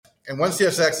And One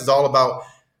CSX is all about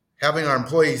having our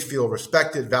employees feel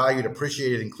respected, valued,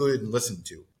 appreciated, included, and listened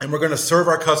to. And we're going to serve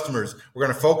our customers. We're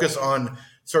going to focus on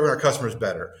serving our customers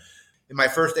better. In my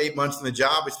first 8 months in the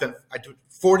job, I took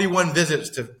 41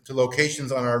 visits to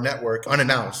locations on our network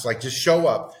unannounced. Like, just show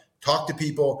up, talk to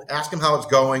people, ask them how it's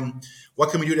going.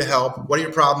 What can we do to help? What are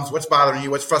your problems? What's bothering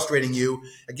you? What's frustrating you?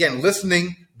 Again,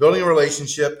 listening, building a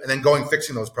relationship, and then going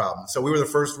fixing those problems. So we were the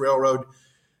first railroad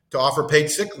to offer paid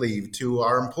sick leave to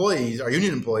our employees, our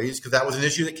union employees, because that was an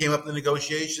issue that came up in the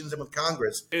negotiations and with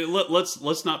Congress.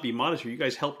 Let's not be modest here. You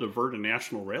guys helped avert a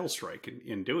national rail strike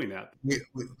in doing that.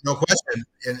 No question.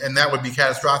 And that would be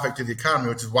catastrophic to the economy,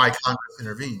 which is why Congress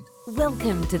intervened.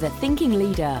 Welcome to The Thinking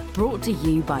Leader, brought to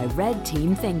you by Red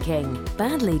Team Thinking.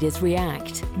 Bad leaders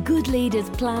react, good leaders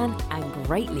plan, and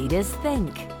great leaders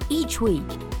think. Each week,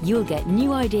 you'll get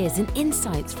new ideas and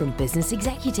insights from business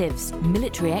executives,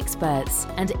 military experts,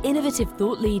 and innovative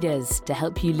thought leaders to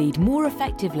help you lead more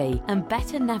effectively and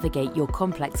better navigate your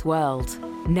complex world.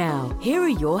 Now, here are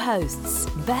your hosts,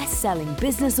 best-selling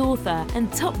business author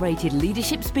and top-rated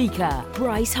leadership speaker,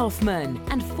 Bryce Hoffman,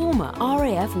 and former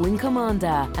RAF Wing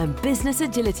Commander and business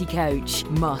agility coach,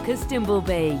 Marcus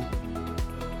Dimbleby.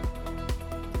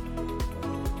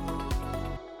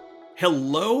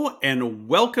 Hello and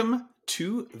welcome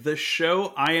to the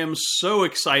show. I am so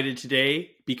excited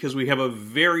today because we have a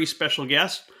very special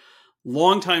guest,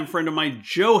 longtime friend of mine,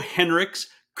 Joe Hinrichs,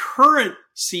 current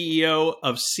CEO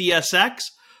of CSX,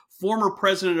 former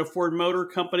president of Ford Motor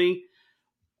Company,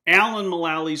 Alan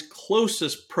Mullally's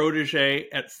closest protege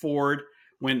at Ford.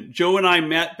 When Joe and I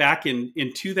met back in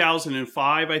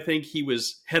 2005, I think he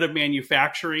was head of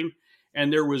manufacturing,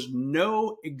 and there was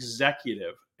no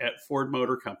executive at Ford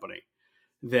Motor Company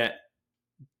that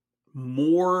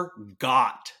more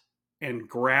got and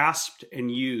grasped and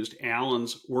used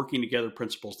Alan's working together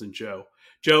principles than Joe.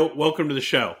 Joe, welcome to the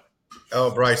show.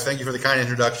 Oh, Bryce, thank you for the kind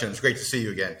introduction. It's great to see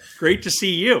you again. Great to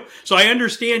see you. So I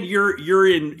understand you're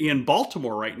in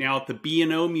Baltimore right now at the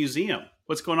B&O Museum.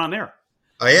 What's going on there?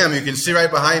 I am. You can see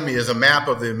right behind me is a map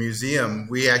of the museum.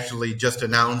 We actually just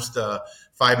announced a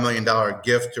 $5 million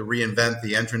gift to reinvent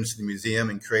the entrance to the museum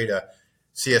and create a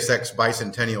CSX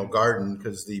Bicentennial Garden,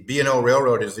 because the B&O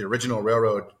Railroad is the original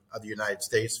railroad of the United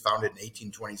States, founded in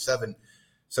 1827.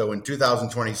 So in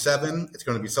 2027, it's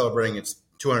going to be celebrating its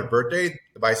 200th birthday,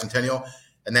 the bicentennial,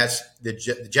 and that's the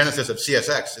genesis of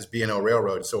CSX is B&O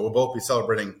Railroad. So we'll both be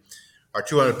celebrating our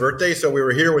 200th birthday. So we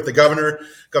were here with the Governor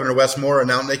Westmore,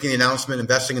 now making the announcement,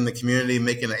 investing in the community,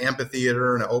 making an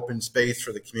amphitheater and an open space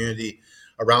for the community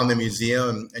around the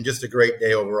museum, and just a great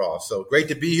day overall. So great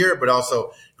to be here, but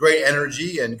also great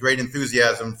energy and great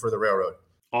enthusiasm for the railroad.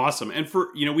 Awesome. And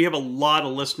we have a lot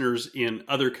of listeners in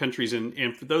other countries.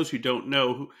 And for those who don't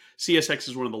know, CSX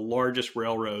is one of the largest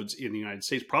railroads in the United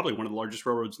States, probably one of the largest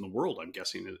railroads in the world, I'm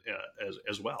guessing,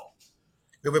 as well.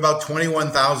 We have about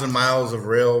 21,000 miles of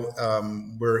rail.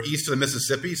 We're east of the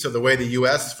Mississippi. So the way the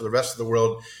U.S. for the rest of the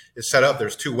world is set up,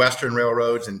 there's 2 Western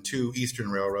railroads and 2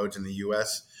 Eastern railroads in the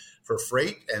U.S. for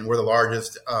freight. And we're the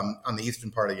largest on the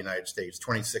eastern part of the United States,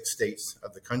 26 states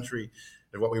of the country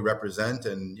is what we represent.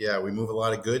 And yeah, we move a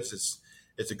lot of goods.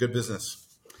 It's a good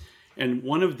business. And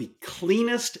one of the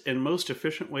cleanest and most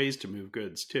efficient ways to move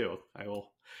goods too. I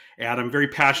will add, I'm very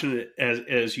passionate,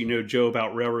 as you know, Joe,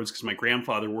 about railroads because my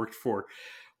grandfather worked for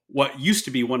what used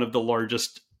to be one of the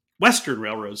largest Western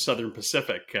railroads, Southern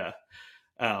Pacific.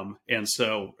 And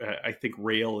so I think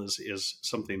rail is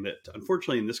something that,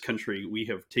 unfortunately, in this country, we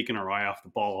have taken our eye off the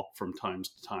ball from times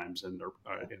to times, and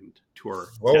to our.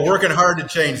 Well, we're working hard to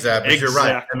change that, but You're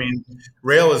right. I mean,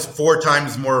 rail is 4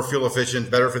 times more fuel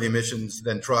efficient, better for the emissions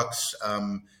than trucks.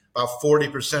 About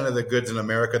 40% of the goods in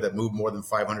America that move more than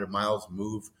 500 miles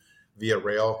move via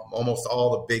rail. Almost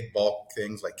all the big bulk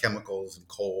things like chemicals and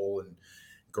coal and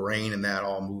grain and that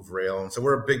all move rail. And so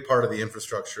we're a big part of the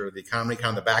infrastructure of the economy,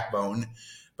 kind of the backbone,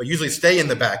 but usually stay in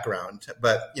the background.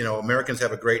 But, Americans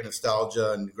have a great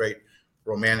nostalgia and great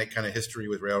romantic kind of history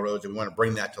with railroads. And we want to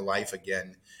bring that to life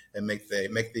again and make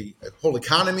the whole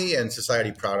economy and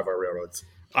society proud of our railroads.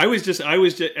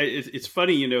 It's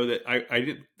funny,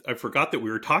 that I forgot that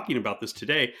we were talking about this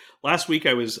today. Last week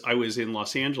I was in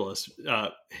Los Angeles,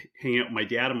 hanging out with my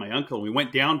dad and my uncle. And we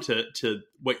went down to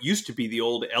what used to be the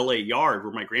old LA yard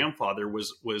where my grandfather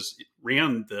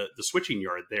ran the switching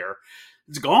yard there.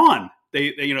 It's gone.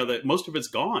 Most of it's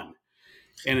gone.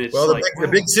 And it's the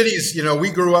big cities,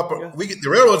 we grew up, the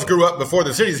railroads grew up before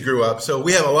the cities grew up. So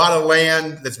we have a lot of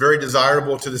land that's very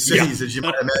desirable to the cities, as you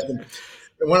might imagine.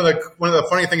 One of the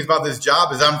funny things about this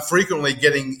job is I'm frequently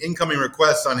getting incoming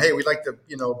requests on, hey, we'd like to,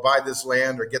 buy this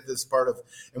land or get this part of,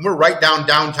 and we're right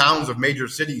downtowns of major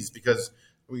cities because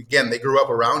again, they grew up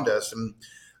around us, and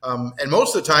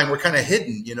most of the time we're kind of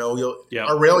hidden.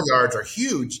 Our rail yards are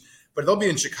huge, but they'll be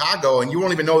in Chicago, and you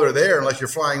won't even know they're there unless you're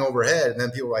flying overhead. And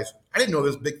then people are like, I didn't know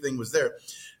this big thing was there.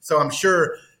 So I'm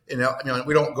sure,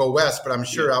 we don't go west, but I'm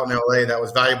sure out in LA that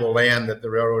was valuable land that the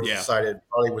railroad decided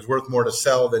probably was worth more to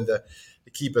sell than to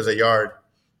keep as a yard.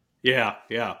 Yeah,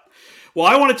 yeah. Well,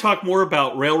 I want to talk more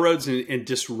about railroads and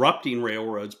disrupting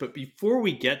railroads. But before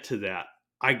we get to that,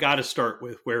 I got to start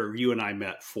with where you and I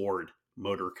met, Ford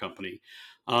Motor Company.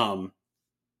 And,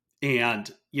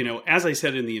 as I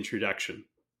said in the introduction,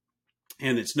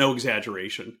 and it's no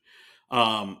exaggeration,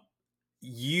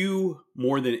 you,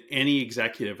 more than any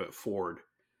executive at Ford,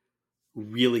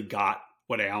 really got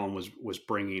what Alan was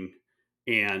bringing,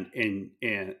 and you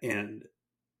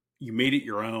made it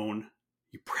your own.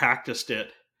 You practiced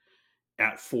it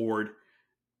at Ford.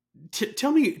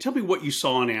 Tell me what you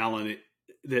saw in Alan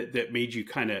that made you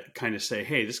kind of say,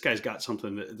 "Hey, this guy's got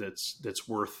something that's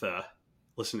worth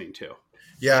listening to."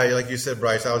 Yeah, like you said,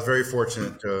 Bryce, I was very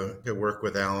fortunate to work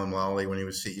with Alan Lawley when he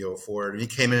was CEO of Ford, and he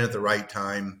came in at the right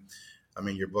time. I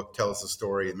mean, your book tells the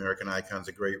story. American Icon's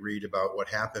a great read about what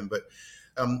happened. But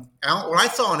Alan, what I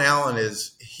saw in Alan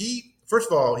is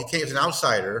first of all, he came as an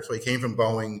outsider, so he came from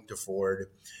Boeing to Ford,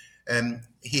 and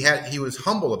he was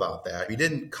humble about that. He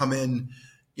didn't come in,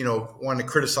 wanting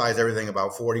to criticize everything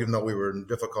about Ford, even though we were in a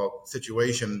difficult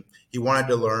situation. He wanted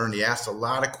to learn. He asked a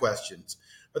lot of questions.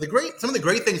 But some of the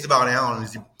great things about Alan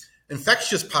is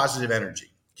infectious positive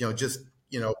energy.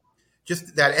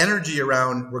 Just that energy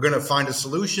around, we're going to find a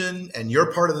solution and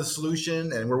you're part of the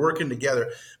solution and we're working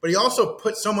together. But he also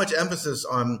put so much emphasis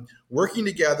on working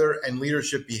together and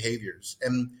leadership behaviors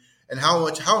and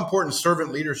how important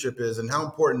servant leadership is, and how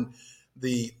important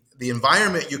the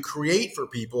environment you create for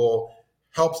people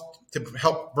helps to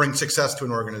help bring success to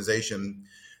an organization.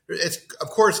 It's, of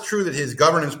course, true that his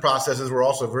governance processes were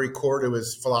also very core to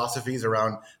his philosophies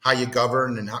around how you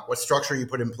govern and what structure you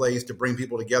put in place to bring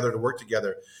people together, to work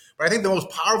together. But I think the most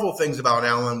powerful things about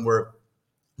Alan were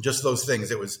just those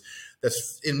things. It was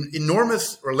this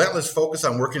enormous, relentless focus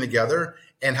on working together,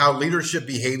 and how leadership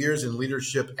behaviors and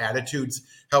leadership attitudes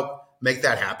help make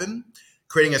that happen,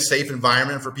 creating a safe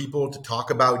environment for people to talk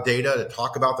about data, to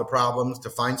talk about the problems, to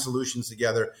find solutions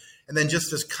together. And then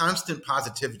just this constant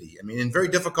positivity. I mean, in very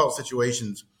difficult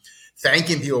situations,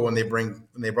 thanking people when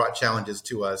they brought challenges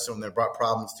to us, or when they brought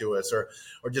problems to us, or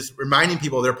just reminding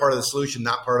people they're part of the solution,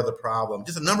 not part of the problem.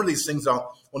 Just a number of these things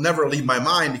will never leave my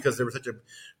mind because they were such a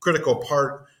critical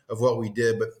part of what we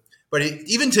did. But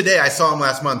even today, I saw him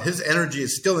last month. His energy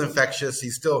is still infectious.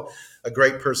 He's still a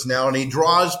great personality. He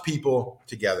draws people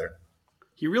together.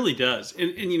 He really does.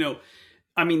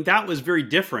 And that was very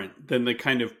different than the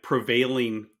kind of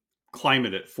prevailing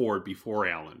climate at Ford before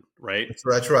Alan, right?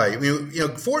 That's right. I mean,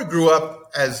 Ford grew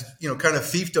up as, kind of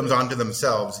fiefdoms onto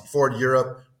themselves. Ford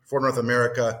Europe, Ford North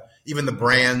America, even the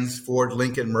brands, Ford,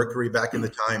 Lincoln, Mercury back in the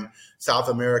time, South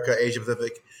America, Asia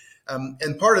Pacific.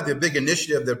 And part of the big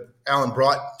initiative that Alan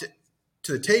brought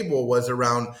to the table was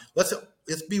around, let's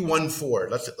be one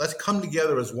Ford. Let's come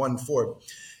together as one Ford.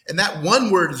 And that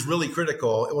one word is really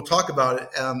critical. We'll talk about it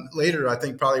later, I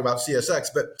think, probably about CSX.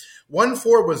 But one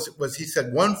Ford was he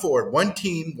said, one Ford, one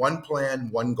team, one plan,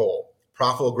 one goal.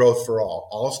 Profitable growth for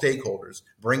all stakeholders,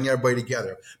 bringing everybody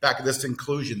together. Back to this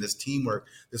inclusion, this teamwork,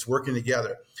 this working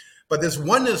together. But this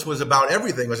oneness was about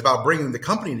everything. It was about bringing the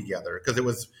company together, because it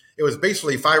was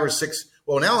basically 5 or 6.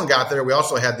 Well, when Alan got there, we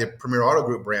also had the Premier Auto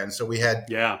Group brand. So we had,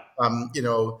 we had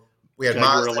Jaguar,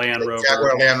 Mazda, Land Rover,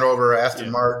 Jaguar, Land Rover,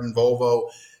 Aston Martin, Volvo.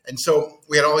 And so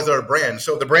we had all these other brands.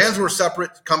 So the brands were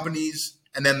separate companies,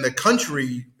 and then the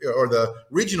country or the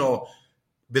regional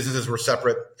businesses were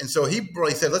separate. And so he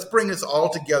really said, let's bring this all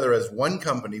together as one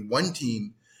company, one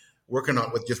team, working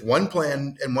on with just one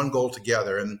plan and one goal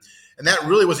together. And that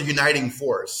really was a uniting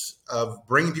force of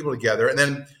bringing people together. And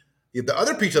then the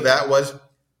other piece of that was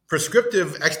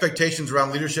prescriptive expectations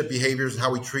around leadership behaviors and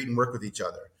how we treat and work with each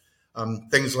other.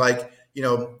 Things like,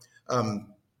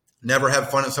 never have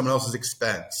fun at someone else's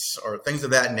expense, or things of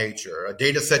that nature. A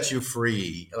data sets you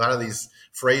free. A lot of these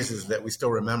phrases that we still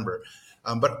remember.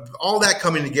 But all that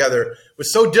coming together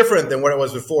was so different than what it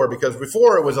was before, because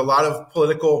before it was a lot of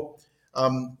political,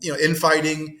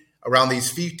 infighting around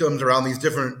these fiefdoms, around these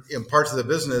different parts of the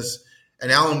business,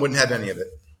 and Alan wouldn't have any of it.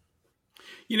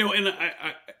 And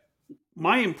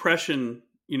my impression,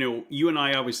 you and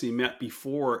I obviously met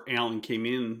before Alan came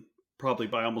in, probably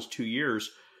by almost 2 years.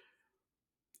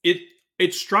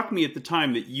 It struck me at the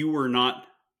time that you were not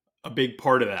a big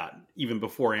part of that, even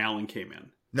before Alan came in.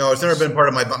 No, it's never been part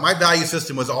of my value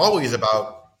system. Was always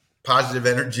about positive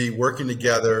energy, working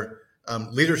together.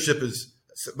 Leadership is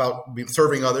about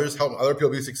serving others, helping other people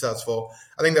be successful.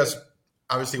 I think that's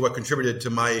obviously what contributed to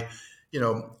my,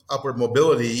 upward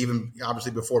mobility, even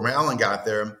obviously before Alan got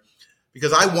there,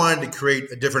 because I wanted to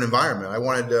create a different environment.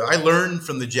 I learned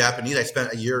from the Japanese. I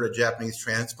spent a year at a Japanese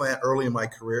transplant early in my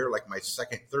career, like my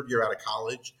third year out of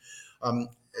college.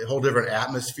 A whole different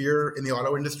atmosphere in the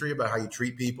auto industry about how you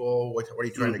treat people. What are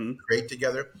you trying to create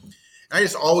together? And I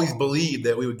just always believed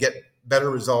that we would get better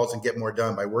results and get more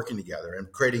done by working together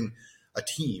and creating a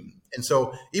team. And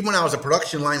so even when I was a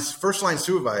first line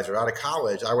supervisor out of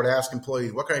college, I would ask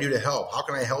employees, what can I do to help? How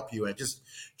can I help you? And it just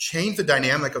changed the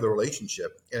dynamic of the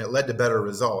relationship, and it led to better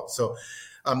results. So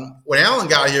when Alan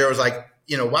got here, I was like,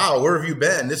 wow, where have you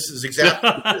been? This is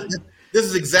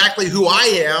exactly who I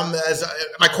am, as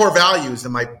my core values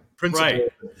and my principles. Right.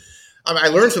 I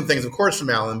learned some things, of course, from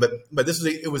Alan, but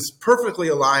it was perfectly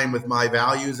aligned with my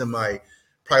values and my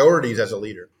priorities as a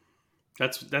leader.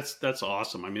 That's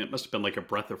awesome. I mean, it must have been like a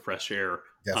breath of fresh air.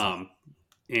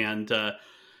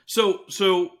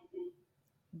 So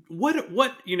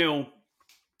what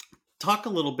talk a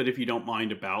little bit, if you don't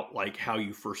mind, about like how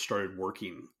you first started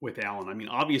working with Alan. I mean,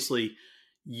 obviously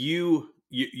you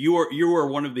are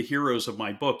one of the heroes of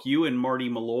my book. You and Marty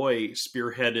Malloy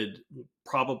spearheaded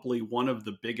probably one of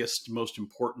the biggest, most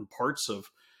important parts of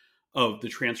the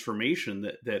transformation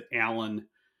that Alan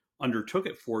undertook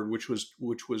at Ford, which was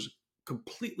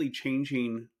completely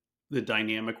changing the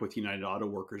dynamic with United Auto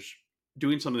Workers,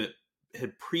 doing something that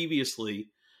had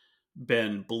previously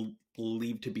been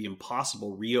believed to be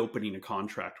impossible, reopening a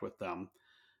contract with them.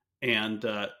 And,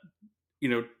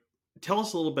 tell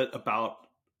us a little bit about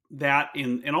that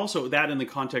and also that in the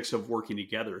context of working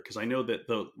together, because I know that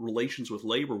the relations with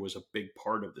labor was a big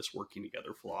part of this working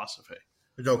together philosophy.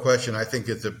 There's no question. I think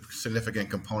it's a significant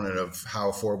component of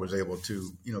how Ford was able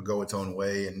to, go its own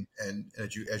way. And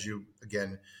as you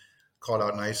again called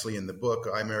out nicely in the book,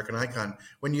 American Icon,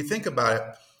 when you think about it,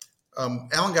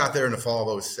 Alan got there in the fall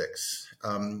of 2006.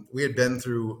 We had been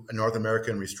through a North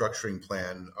American restructuring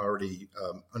plan already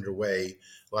underway,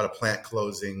 a lot of plant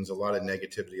closings, a lot of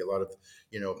negativity, a lot of,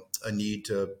 a need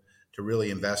to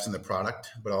really invest in the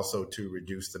product, but also to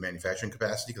reduce the manufacturing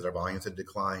capacity because our volumes had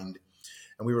declined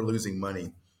and we were losing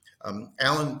money.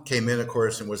 Alan came in, of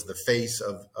course, and was the face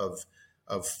of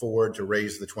Ford to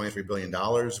raise the $23 billion,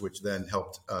 which then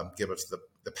helped give us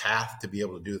the path to be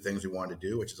able to do the things we wanted to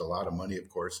do, which is a lot of money, of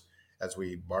course, as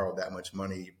we borrowed that much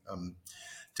money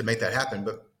to make that happen.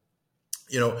 But,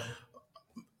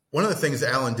 one of the things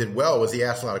that Alan did well was he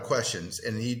asked a lot of questions,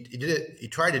 and he did it. He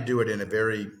tried to do it in a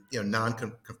very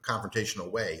non-confrontational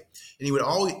way. And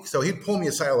he'd pull me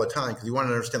aside all the time because he wanted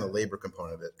to understand the labor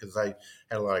component of it, because I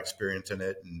had a lot of experience in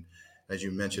it. And as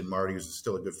you mentioned, Marty, who's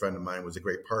still a good friend of mine, was a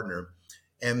great partner.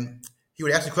 And he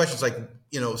would ask me questions like,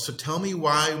 so tell me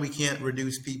why we can't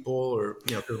reduce people, or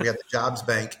because we had the jobs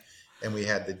bank and we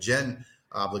had the gen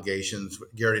obligations,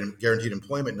 guaranteed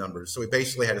employment numbers. So we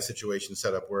basically had a situation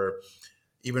set up where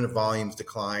even if volumes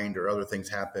declined or other things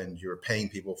happened, you were paying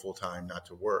people full time not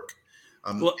to work.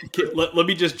 Let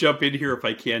me just jump in here if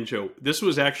I can, Joe. This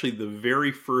was actually the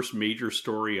very first major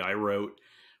story I wrote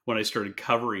when I started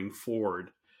covering Ford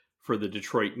for the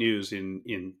Detroit News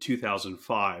in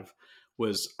 2005.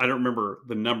 I don't remember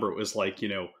the number. It was like,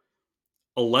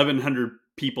 1,100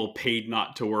 people paid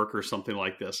not to work or something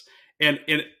like this. And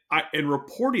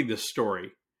reporting this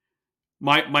story,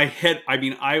 my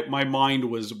mind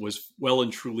was well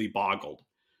and truly boggled,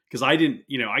 because I didn't,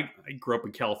 I grew up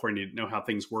in California, didn't know how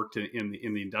things worked in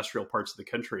the industrial parts of the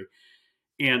country.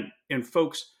 And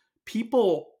folks,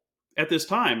 people at this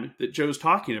time that Joe's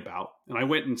talking about, and I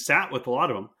went and sat with a lot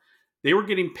of them, they were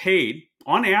getting paid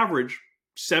on average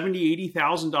 $70,000,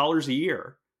 $80,000 a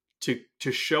year to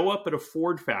show up at a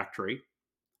Ford factory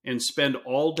and spend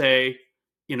all day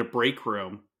in a break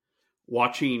room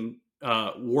watching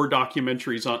war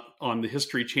documentaries on the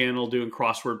History Channel, doing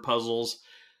crossword puzzles,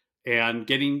 and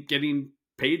getting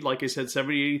paid, like I said,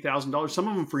 $70,000, $80,000. Some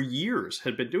of them for years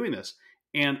had been doing this.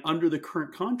 And under the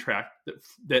current contract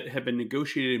that had been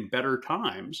negotiated in better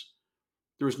times,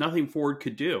 there was nothing Ford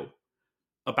could do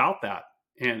about that.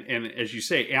 And as you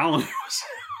say, Alan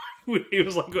he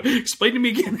was like, explain to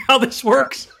me again how this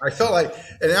works. I felt like,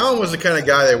 and Alan was the kind of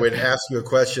guy that would ask you a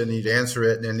question, he'd answer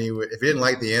it, and then if he didn't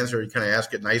like the answer, he'd kind of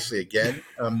ask it nicely again.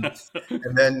 And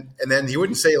then he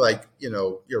wouldn't say like,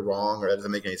 you're wrong or that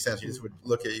doesn't make any sense. He just would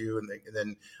look at you, and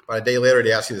then about a day later, he'd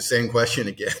ask you the same question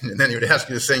again, and then he would ask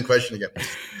you the same question again.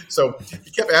 So he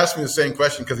kept asking me the same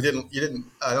question because I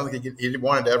don't think he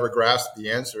wanted to ever grasp the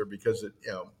answer, because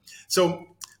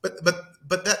but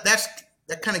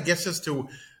that kind of gets us to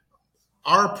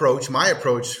our approach, my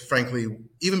approach, frankly,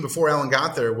 even before Ellen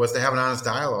got there, was to have an honest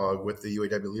dialogue with the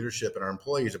UAW leadership and our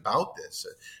employees about this,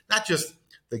 not just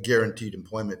the guaranteed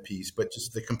employment piece, but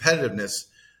just the competitiveness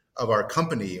of our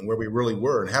company and where we really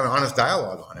were, and have an honest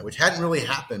dialogue on it, which hadn't really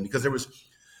happened because there was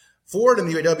Ford and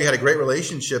the UAW had a great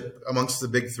relationship amongst the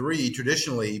big three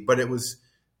traditionally, but it was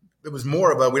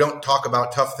more about, we don't talk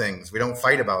about tough things, we don't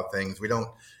fight about things,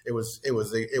 it was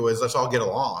let's all get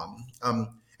along, and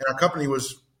our company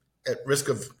was at risk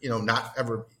of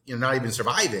not even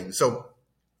surviving. So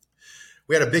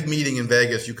we had a big meeting in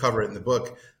Vegas. You cover it in the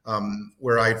book,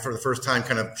 where I, for the first time,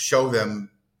 kind of show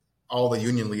them, all the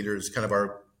union leaders, kind of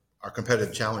our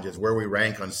competitive challenges, where we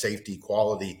rank on safety,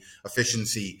 quality,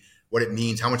 efficiency, what it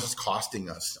means, how much it's costing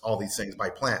us, all these things by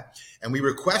plant. And we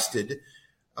requested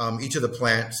each of the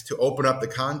plants to open up the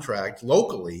contract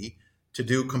locally to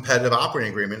do competitive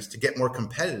operating agreements, to get more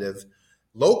competitive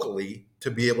locally, to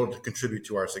be able to contribute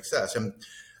to our success. And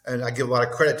I give a lot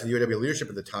of credit to the UAW leadership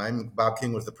at the time. Bob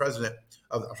King was the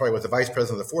vice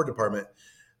president of the Ford department.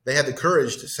 They had the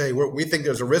courage to say, we think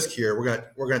there's a risk here.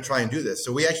 We're going to try and do this.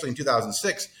 So we actually, in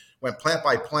 2006, went plant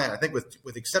by plant. I think with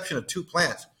the exception of 2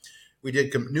 plants, we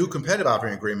did new competitive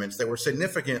operating agreements that were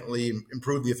significantly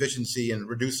improved the efficiency and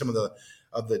reduced some of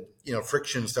the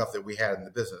friction stuff that we had in the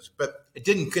business. But it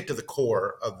didn't get to the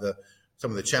core of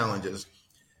some of the challenges.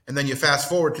 And then you fast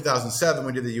forward 2007,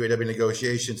 we did the UAW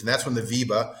negotiations, and that's when the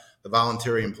VEBA, the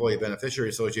Voluntary Employee Beneficiary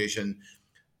Association,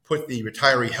 put the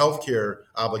retiree healthcare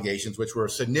obligations, which were a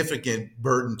significant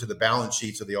burden to the balance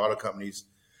sheets of the auto companies,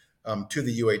 to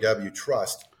the UAW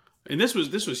trust. And this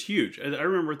was huge. I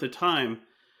remember at the time,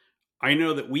 I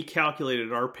know that we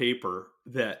calculated our paper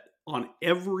that on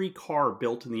every car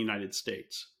built in the United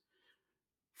States,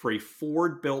 for a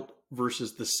Ford built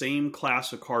versus the same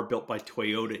class of car built by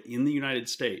Toyota in the United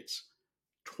States,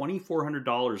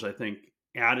 $2,400, I think,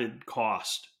 added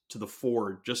cost to the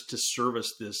Ford just to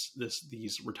service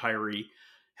these retiree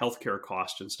healthcare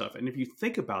costs and stuff. And if you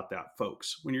think about that,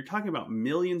 folks, when you're talking about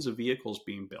millions of vehicles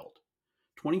being built,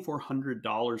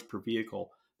 $2,400 per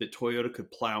vehicle that Toyota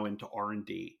could plow into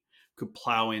R&D, could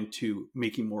plow into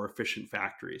making more efficient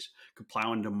factories, could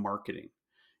plow into marketing.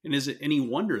 And is it any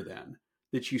wonder then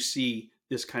that you see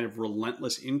this kind of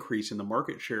relentless increase in the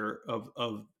market share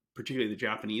of particularly the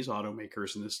Japanese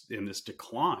automakers in this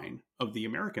decline of the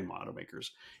American automakers?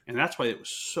 And that's why it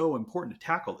was so important to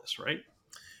tackle this, right?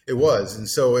 It was, and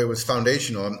so it was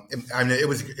foundational. I mean,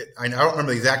 I don't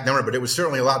remember the exact number, but it was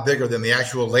certainly a lot bigger than the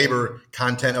actual labor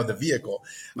content of the vehicle,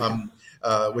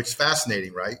 which is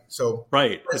fascinating, right? So,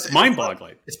 right, it's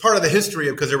mind-boggling. It's part of the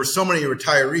history because there were so many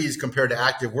retirees compared to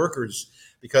active workers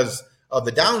because of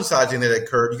the downsizing that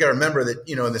occurred. You got to remember that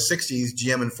in the 60s,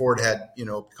 GM and Ford had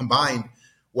combined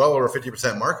well over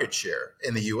 50% market share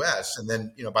in the U.S., and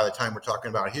then by the time we're talking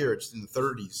about here, it's in the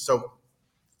 30s. So,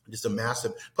 just a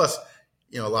massive plus.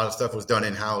 A lot of stuff was done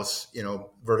in-house,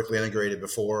 vertically integrated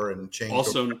before and changed.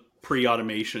 Also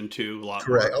pre-automation too.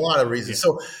 Correct. A lot of reasons.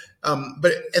 Yeah.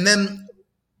 So, and then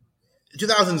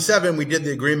 2007, we did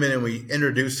the agreement and we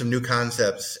introduced some new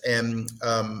concepts, and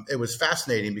it was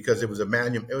fascinating because it was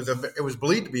it was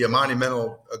believed to be a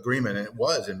monumental agreement, and it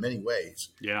was in many ways.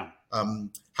 Yeah.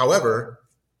 However,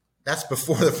 that's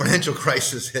before the financial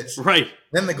crisis hits. Right.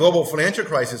 Then the global financial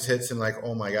crisis hits, and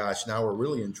oh my gosh, now we're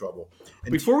really in trouble.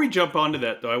 And before we jump onto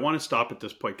that, though, I want to stop at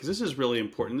this point because this is really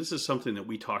important. This is something that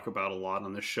we talk about a lot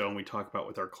on this show, and we talk about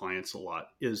with our clients a lot.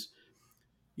 Is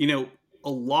a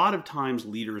lot of times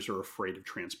leaders are afraid of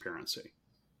transparency.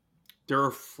 They're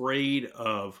afraid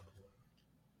of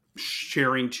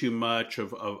sharing too much,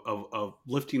 of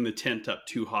lifting the tent up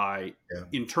too high. Yeah.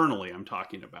 Internally, I'm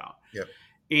talking about. Yep.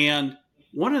 And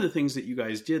one of the things that you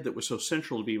guys did that was so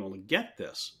central to being able to get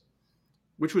this,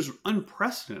 which was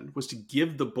unprecedented, was to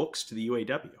give the books to the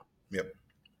UAW. Yep.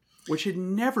 Which had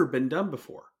never been done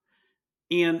before.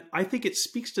 And I think it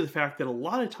speaks to the fact that a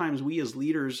lot of times we as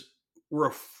leaders were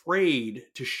afraid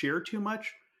to share too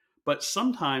much, but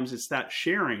sometimes it's that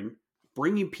sharing,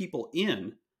 bringing people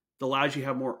in, that allows you to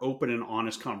have more open and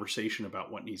honest conversation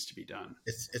about what needs to be done.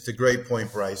 It's a great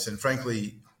point, Bryce. And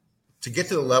frankly, to get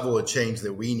to the level of change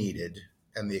that we needed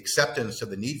and the acceptance of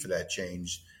the need for that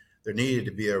change, there needed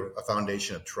to be a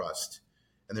foundation of trust.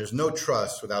 And there's no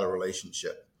trust without a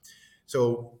relationship.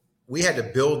 So we had to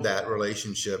build that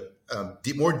relationship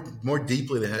more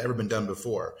deeply than had ever been done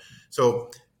before.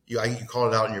 So you call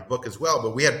it out in your book as well,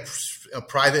 but we had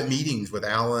private meetings with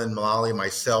Alan, Mullally,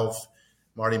 myself,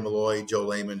 Marty Malloy, Joe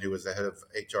Lehman, who was the head of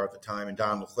HR at the time, and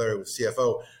Don LeClaire, who was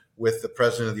CFO, with the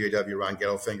president of the UAW, Ron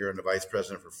Gettelfinger, and the vice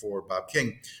president for Ford, Bob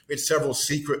King. We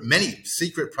had many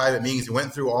secret private meetings. We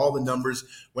went through all the numbers,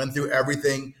 went through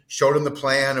everything, showed them the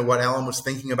plan and what Alan was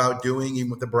thinking about doing,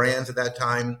 even with the brands at that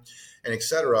time, and et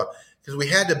cetera. Because we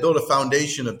had to build a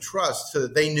foundation of trust so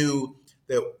that they knew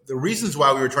that the reasons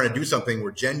why we were trying to do something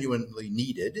were genuinely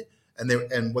needed,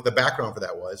 and what the background for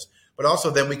that was. But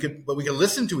also then we could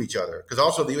listen to each other, because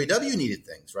also the UAW needed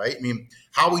things, right? I mean,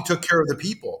 how we took care of the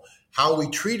people, how we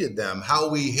treated them, how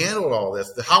we handled all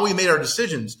this, how we made our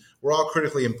decisions were all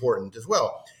critically important as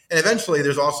well. And eventually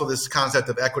there's also this concept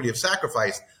of equity of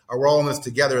sacrifice. We're all in this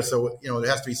together, so there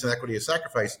has to be some equity of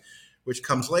sacrifice, which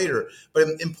comes later. But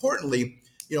importantly,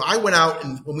 I went out,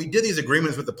 and when we did these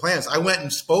agreements with the plants, I went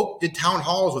and did town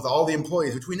halls with all the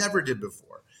employees, which we never did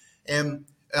before. And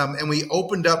we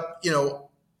opened up,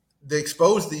 they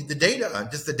exposed the data,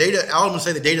 just the data. Alan would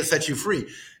say the data sets you free,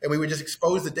 and we would just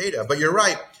expose the data. But you're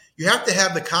right. You have to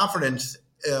have the confidence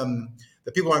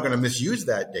that people aren't going to misuse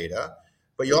that data,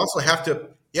 but you also have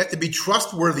to be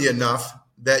trustworthy enough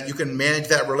that you can manage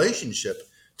that relationship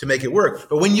to make it work.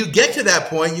 But when you get to that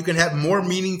point, you can have more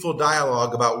meaningful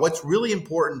dialogue about what's really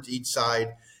important to each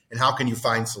side and how can you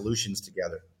find solutions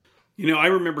together. I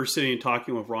remember sitting and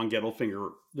talking with Ron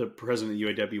Gettelfinger, the president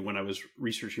of the UAW, when I was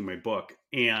researching my book.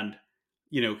 And,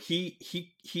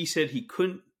 he said he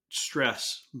couldn't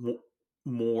stress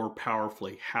more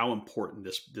powerfully how important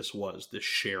this was, this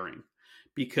sharing,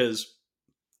 because,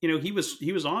 he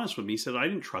was honest with me. He said, I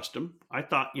didn't trust him. I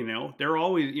thought, they're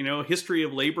always, history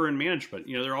of labor and management,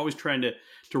 they're always trying to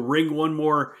wring one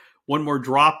more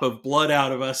drop of blood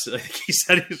out of us. I think he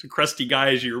said he was a crusty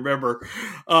guy, as you remember.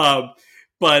 But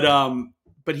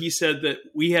he said that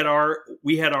we had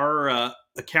our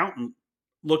accountant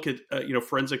look at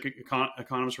forensic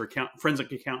economist or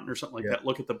forensic accountant or something like that,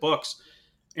 look at the books,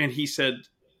 and he said,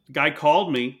 the guy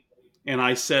called me, and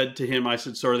I said to him,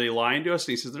 so are they lying to us?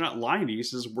 And he says, they're not lying to you. He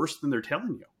says, worse than they're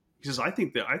telling you. He says, I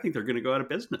think they're going to go out of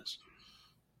business.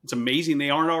 It's amazing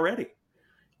they aren't already.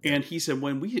 And he said,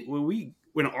 when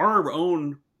our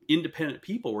own independent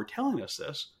people were telling us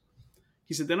this,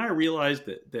 he said, then I realized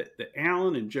that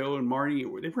Alan and Joe and Marty,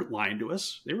 they weren't lying to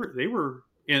us. They were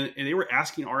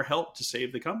asking our help to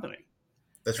save the company.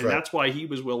 That's right. And that's why he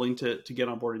was willing to get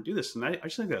on board and do this. And I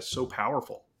just think that's so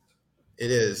powerful. It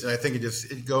is. And I think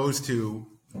it goes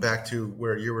back to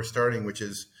where you were starting, which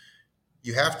is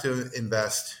you have to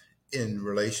invest in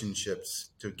relationships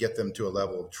to get them to a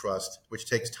level of trust, which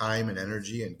takes time and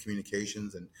energy and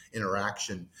communications and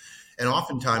interaction. And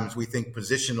oftentimes we think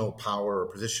positional power or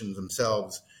positions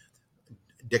themselves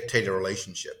dictate a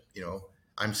relationship.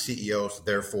 I'm CEO, so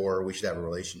therefore we should have a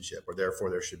relationship, or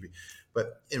therefore there should be.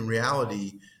 But in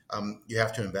reality, you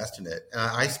have to invest in it. And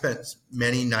I spent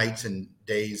many nights and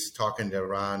days talking to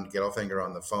Ron Gettelfinger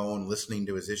on the phone, listening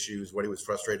to his issues, what he was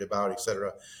frustrated about, et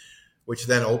cetera, which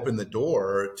then opened the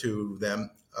door to them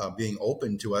being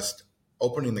open to us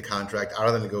opening the contract out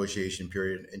of the negotiation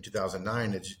period in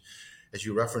 2009, as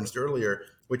you referenced earlier,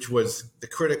 which was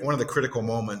one of the critical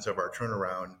moments of our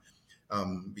turnaround,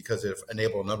 because it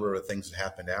enabled a number of things that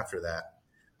happened after that.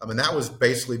 And that was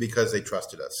basically because they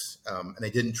trusted us, and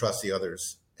they didn't trust the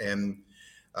others. And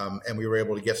we were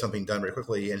able to get something done very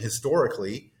quickly. And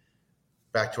historically,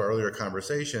 back to our earlier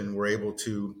conversation, we're able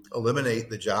to eliminate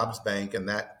the jobs bank and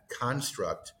that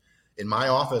construct in my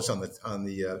office on the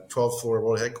 12th floor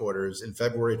world headquarters in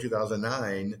February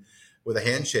 2009 with a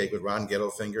handshake with Ron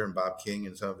Gettelfinger and Bob King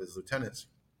and some of his lieutenants,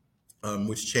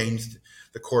 which changed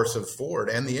the course of Ford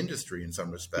and the industry in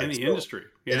some respects. Industry,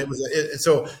 yeah. And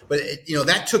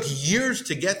that took years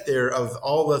to get there, of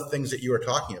all the things that you were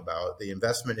talking about: the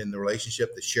investment in the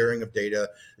relationship, the sharing of data,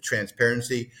 the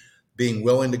transparency, being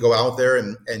willing to go out there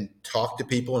and talk to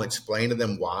people and explain to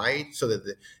them why, so that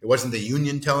it wasn't the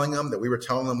union telling them, that we were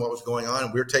telling them what was going on.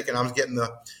 And I was getting the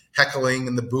heckling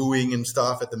and the booing and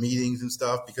stuff at the meetings and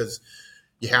stuff, because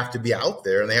you have to be out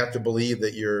there and they have to believe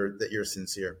that you're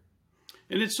sincere.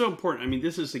 And it's so important. I mean,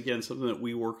 this is, again, something that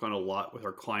we work on a lot with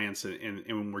our clients, and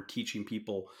when we're teaching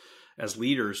people as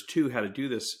leaders too, how to do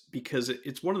this, because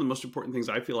it's one of the most important things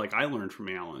I feel like I learned from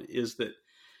Alan, is that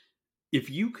if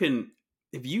you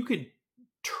could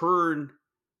turn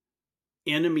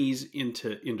enemies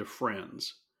into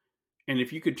friends, and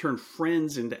if you could turn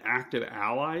friends into active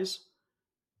allies,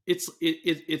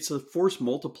 it's a force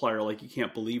multiplier like you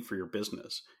can't believe for your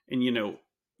business. And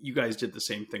you guys did the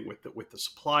same thing with the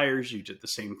suppliers. You did the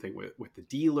same thing with the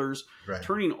dealers, right.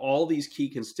 Turning all these key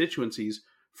constituencies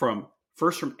from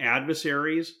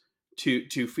adversaries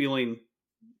to feeling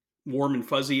warm and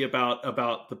fuzzy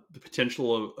about the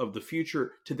potential of the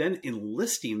future, to then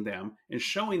enlisting them and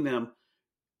showing them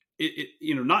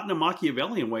not in a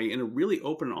Machiavellian way, in a really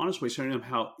open and honest way, showing them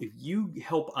how if you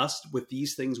help us with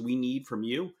these things we need from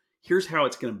you, here's how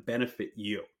it's going to benefit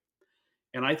you.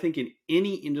 And I think in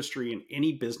any industry, in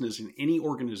any business, in any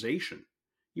organization,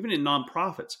 even in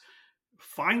nonprofits,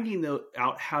 finding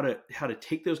out how to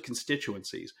take those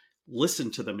constituencies,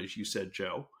 listen to them, as you said,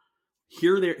 Joe,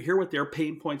 hear what their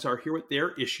pain points are, hear what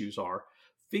their issues are,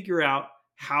 figure out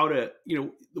how to,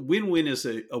 the win-win is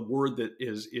a word that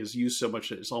is used so much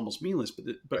that it's almost meaningless,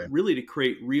 but Right. really to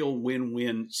create real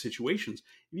win-win situations.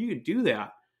 If you can do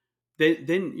that,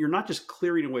 then you're not just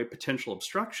clearing away potential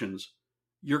obstructions,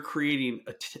 you're creating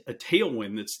a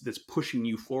tailwind that's pushing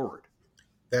you forward.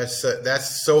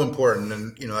 That's so important,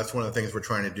 and that's one of the things we're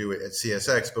trying to do at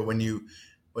CSX. But when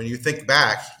you think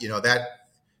back, that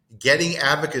getting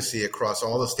advocacy across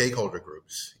all the stakeholder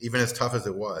groups, even as tough as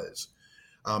it was,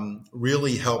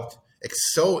 really helped.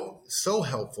 It's so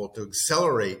helpful to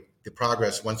accelerate the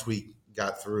progress once we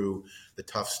got through the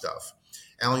tough stuff.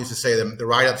 Alan used to say that the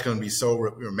write-up's going to be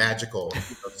so magical,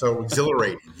 so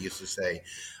exhilarating, he used to say.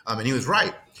 And he was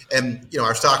right. And,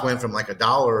 our stock went from like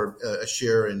 $1 a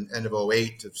share in end of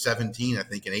 2008 to 17, I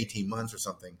think, in 18 months or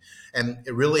something. And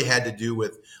it really had to do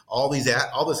with all this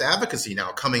advocacy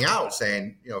now coming out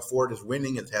saying, Ford is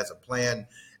winning, it has a plan,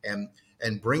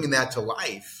 and bringing that to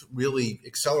life really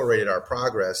accelerated our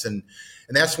progress. And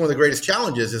that's one of the greatest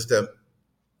challenges, is to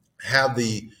have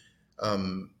the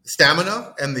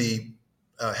stamina and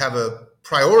have a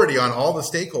priority on all the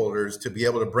stakeholders to be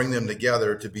able to bring them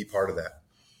together to be part of that.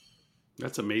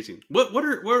 That's amazing. What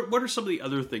are some of the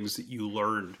other things that you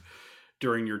learned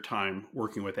during your time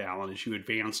working with Alan as you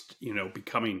advanced,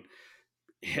 becoming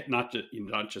not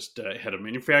just head of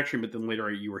manufacturing, but then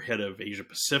later you were head of Asia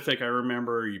Pacific. I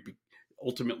remember you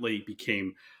ultimately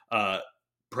became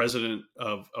president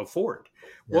of Ford.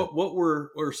 Yeah. What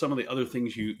were some of the other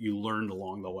things you learned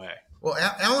along the way? Well,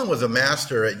 Alan was a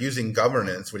master at using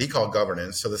governance, what he called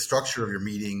governance, so the structure of your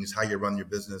meetings, how you run your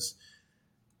business,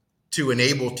 to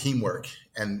enable teamwork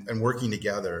and working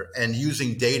together, and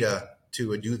using data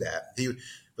to do that. He was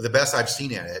the best I've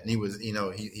seen at it, and he was,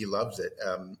 he loves it.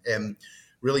 And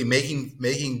really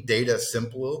making data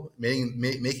simple,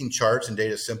 making charts and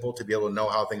data simple to be able to know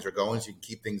how things are going, so you can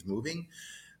keep things moving,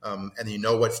 and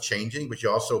what's changing.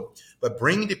 But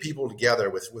bringing the people together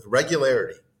with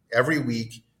regularity every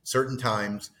week, certain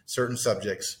times, certain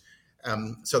subjects,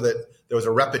 so that there was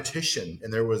a repetition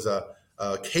and there was a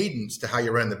cadence to how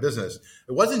you ran the business.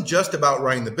 It wasn't just about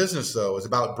running the business, though. It was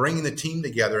about bringing the team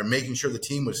together and making sure the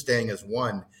team was staying as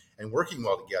one and working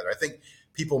well together. I think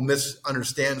people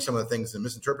misunderstand some of the things and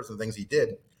misinterpret some of the things he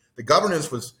did. The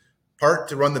governance was part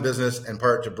to run the business and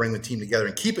part to bring the team together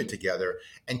and keep it together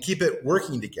and keep it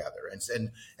working together.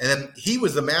 And then he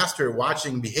was the master at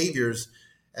watching behaviors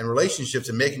and relationships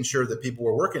and making sure that people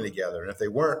were working together. And if they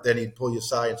weren't, then he'd pull you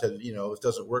aside and said, this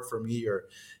doesn't work for me, or,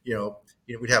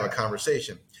 we'd have a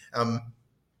conversation. I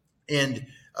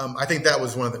think that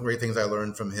was one of the great things I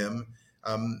learned from him.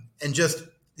 And just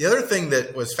the other thing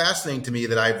that was fascinating to me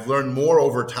that I've learned more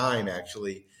over time,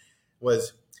 actually,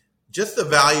 was just the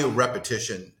value of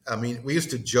repetition. I mean, we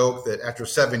used to joke that after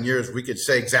 7 years, we could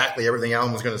say exactly everything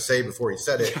Alan was going to say before he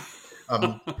said it.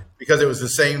 Because it was the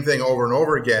same thing over and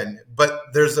over again.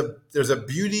 But there's a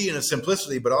beauty and a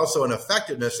simplicity, but also an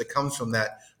effectiveness that comes from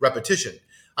that repetition.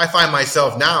 I find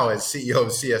myself now as CEO of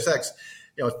CSX,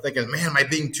 thinking, man, am I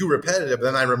being too repetitive? But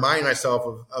then I remind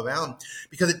myself of Alan,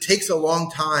 because it takes a long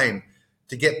time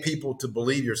to get people to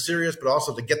believe you're serious, but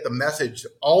also to get the message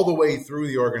all the way through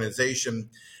the organization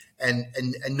and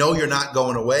know you're not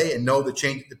going away, and know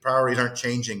the priorities aren't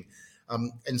changing.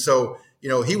 And so,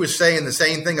 he was saying the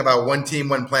same thing about one team,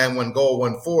 one plan, one goal,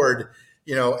 one Ford,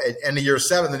 at end of year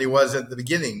 7 than he was at the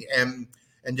beginning.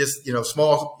 And just,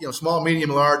 small,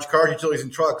 medium, large cars, utilities,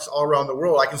 and trucks all around the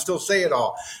world. I can still say it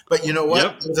all, but you know what?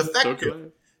 Yep. It was effective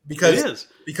So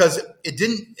because it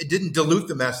didn't dilute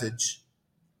the message,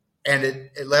 and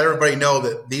it let everybody know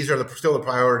that these are still the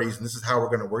priorities, and this is how we're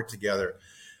going to work together.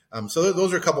 So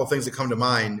those are a couple of things that come to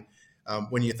mind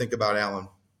when you think about Alan.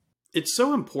 It's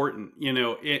so important,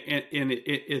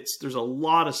 there's a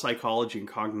lot of psychology and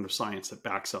cognitive science that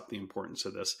backs up the importance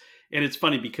of this. And it's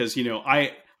funny because,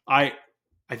 I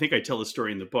think I tell the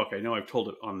story in the book. I know I've told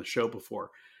it on the show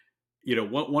before.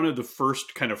 One of the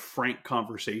first kind of frank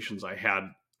conversations I had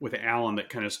with Alan that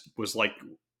kind of was like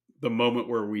the moment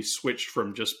where we switched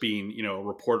from just being, a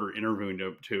reporter interviewing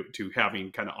to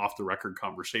having kind of off the record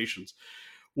conversations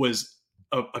was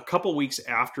a couple weeks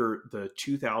after the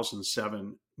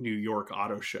 2007 New York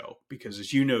Auto Show. Because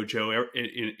as you know, Joe,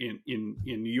 in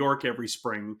New York every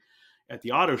spring at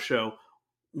the auto show,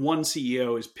 one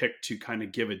CEO is picked to kind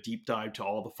of give a deep dive to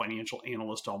all the financial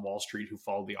analysts on Wall Street who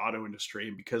follow the auto industry.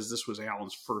 And because this was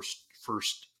Alan's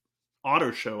first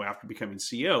auto show after becoming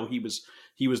CEO,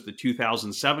 he was the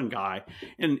 2007 guy,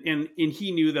 and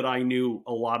he knew that I knew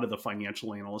a lot of the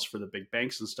financial analysts for the big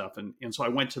banks and stuff, and so I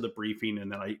went to the briefing,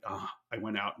 and then I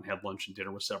went out and had lunch and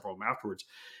dinner with several of them afterwards,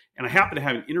 and I happened to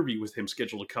have an interview with him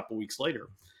scheduled a couple weeks later,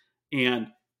 and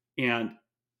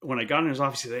when I got in his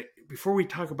office, he said, before we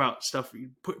talk about stuff,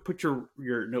 put your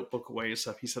notebook away and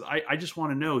stuff. He said, I just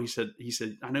want to know. He said,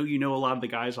 I know you know a lot of the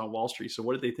guys on Wall Street, so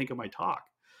what did they think of my talk?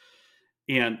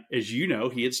 And as you know,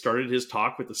 he had started his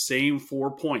talk with the same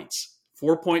 4 points,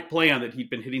 4-point plan that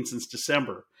he'd been hitting since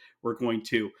December. We're going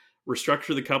to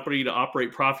restructure the company to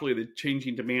operate profitably, the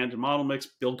changing demand and model mix,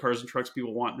 build cars and trucks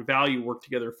people want and value, work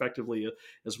together effectively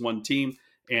as one team,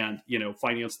 and,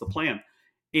 finance the plan.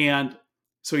 And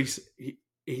so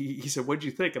he said, "What did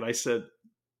you think?" And I said,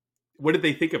 "What did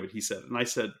they think of it?" He said, and I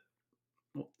said,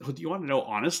 "Well, do you want to know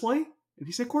honestly?" And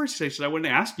he said, "Of course." He said, "I wouldn't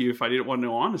ask you if I didn't want to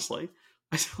know honestly."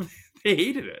 I said, "They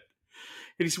hated it."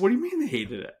 And he said, "What do you mean they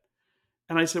hated it?"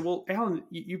 And I said, "Well, Alan,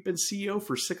 you've been CEO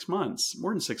for 6 months,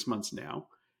 more than 6 months now.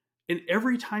 And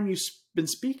every time you've been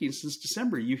speaking since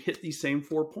December, you hit these same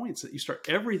 4 points, that you start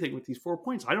everything with these 4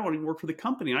 points. I don't even work for the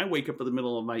company. And I wake up in the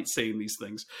middle of the night saying these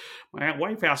things. My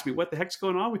wife asked me, what the heck's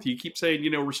going on with you? You keep saying,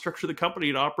 restructure the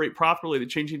company to operate profitably, the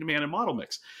changing demand and model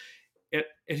mix." And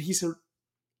he said,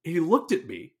 he looked at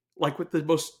me like with the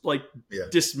most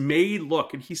dismayed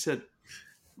look. And he said,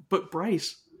 "But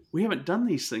Bryce, we haven't done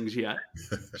these things yet.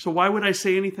 So why would I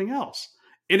say anything else?"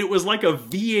 And it was like a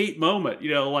V8 moment,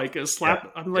 like a slap.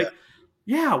 Yeah, I'm like,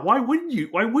 yeah, why wouldn't you?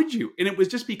 Why would you? And it was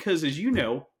just because, as you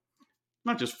know,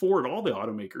 not just Ford, all the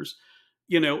automakers,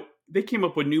 they came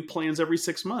up with new plans every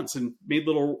 6 months and made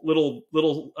little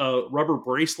rubber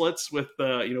bracelets with,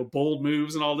 bold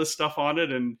moves and all this stuff on it,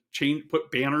 and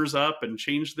put banners up and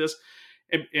changed this.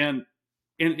 And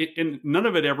none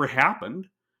of it ever happened.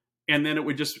 And then it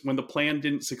would just, when the plan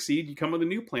didn't succeed, you come with a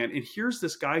new plan. And here's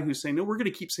this guy who's saying, no, we're going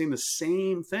to keep saying the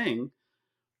same thing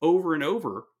over and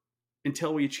over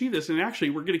until we achieve this. And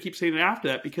actually, we're going to keep saying it after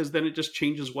that, because then it just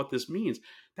changes what this means.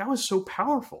 That was so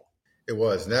powerful. It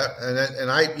was. And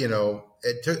I,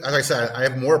 it took, as I said, I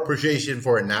have more appreciation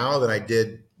for it now than I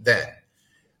did then.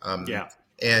 But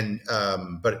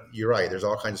you're right. There's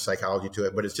all kinds of psychology to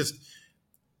it, but it's just,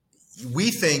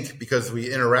 we think because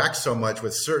we interact so much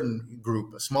with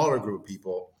a smaller group of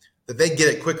people, that they get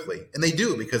it quickly. And they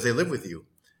do, because they live with you.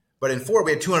 But in Ford,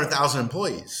 we had 200,000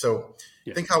 employees. So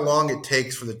think how long it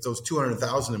takes for those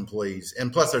 200,000 employees.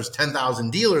 And plus there's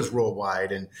 10,000 dealers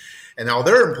worldwide and all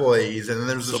their employees. And then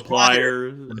there's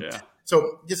suppliers.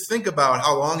 So just think about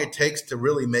how long it takes to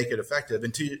really make it effective.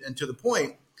 And to the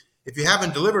point, if you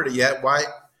haven't delivered it yet,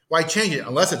 why change it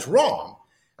unless it's wrong?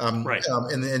 Right.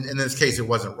 In this case, it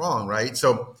wasn't wrong, right?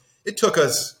 So it took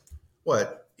us,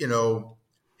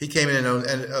 he came in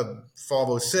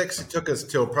fall of 2006. It took us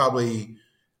till probably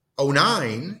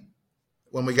 2009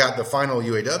 when we got the final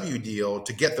UAW deal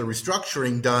to get the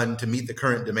restructuring done to meet the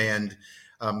current demand.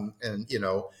 And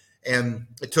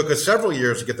it took us several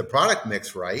years to get the product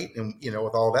mix right. And,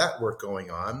 with all that work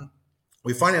going on,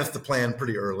 we financed the plan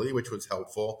pretty early, which was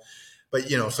helpful. But,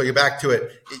 so you're back to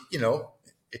it,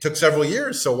 it took several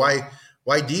years, so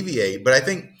why deviate? But I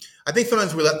think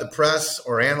sometimes we let the press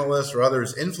or analysts or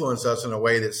others influence us in a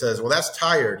way that says, well, that's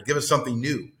tired. Give us something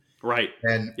new. Right.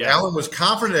 And Alan was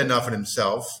confident enough in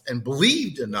himself and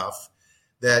believed enough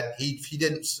that he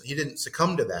didn't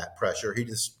succumb to that pressure. He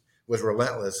just was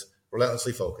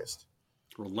relentlessly focused.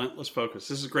 Relentless focus.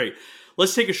 This is great.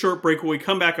 Let's take a short break. When we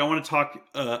come back, I want to talk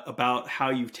about how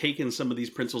you've taken some of these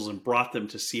principles and brought them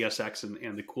to CSX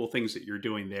and the cool things that you're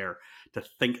doing there to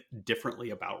think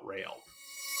differently about rail.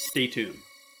 Stay tuned.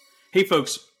 Hey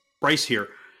folks, Bryce here.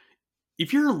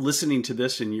 If you're listening to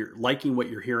this and you're liking what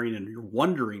you're hearing and you're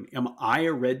wondering, am I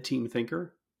a red team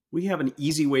thinker? We have an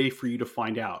easy way for you to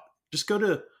find out. Just go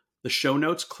to the show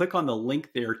notes, click on the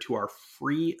link there to our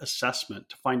free assessment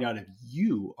to find out if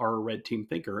you are a red team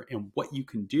thinker and what you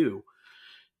can do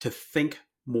to think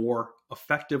more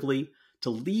effectively, to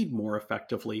lead more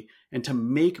effectively, and to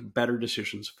make better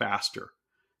decisions faster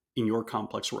in your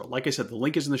complex world. Like I said, the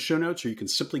link is in the show notes, or you can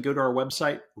simply go to our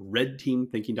website,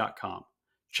 redteamthinking.com.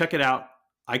 Check it out.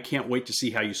 I can't wait to see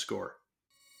how you score.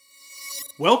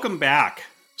 Welcome back.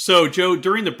 So, Joe,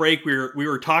 during the break, we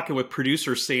were talking with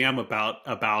producer Sam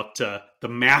about the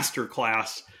master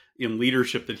class in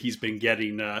leadership that he's been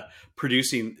getting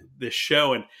producing this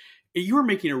show, and you were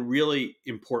making a really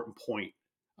important point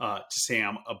to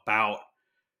Sam about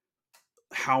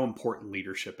how important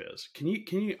leadership is.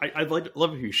 I'd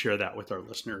love if you share that with our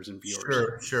listeners and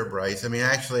viewers. Sure, Bryce. I mean,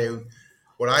 actually,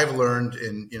 what I've learned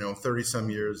in 30 some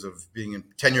years of being in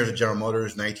 10 years at General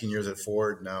Motors, 19 years at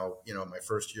Ford, now my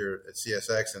first year at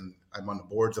CSX, and I'm on the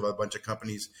boards of a bunch of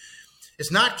companies.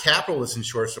 It's not capital that's in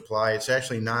short supply. It's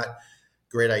actually not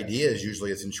great ideas.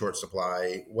 Usually, it's in short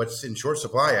supply. What's in short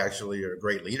supply actually are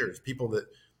great leaders,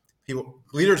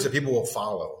 leaders that people will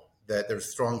follow. That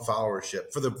there's strong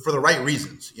followership for the right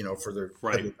reasons, for their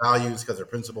values, because of their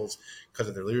principles, because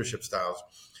of their leadership styles.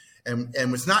 And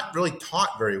it's not really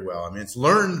taught very well. I mean, it's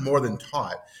learned more than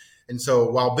taught. And so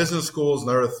while business schools and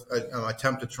other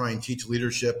attempt to try and teach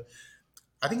leadership,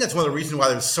 I think that's one of the reasons why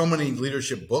there's so many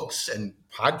leadership books and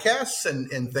podcasts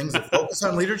and things that focus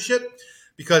on leadership,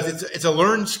 because it's a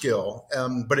learned skill,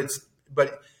 but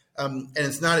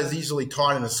it's not as easily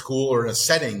taught in a school or in a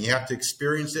setting. You have to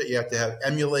experience it. You have to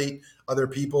emulate other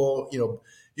people.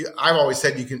 I've always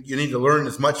said you need to learn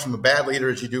as much from a bad leader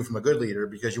as you do from a good leader,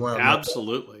 because you want to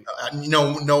absolutely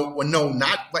know what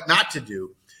not to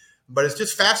do. But it's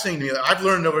just fascinating to me. I've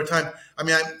learned over time. I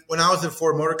mean, when I was at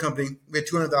Ford Motor Company, we had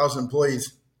 200,000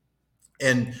 employees,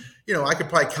 and I could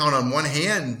probably count on one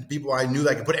hand people I knew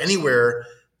that I could put anywhere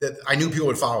that I knew people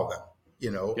would follow them.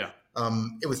 Yeah.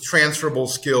 It was transferable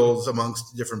skills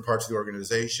amongst different parts of the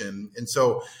organization. And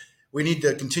so we need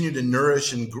to continue to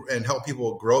nourish and help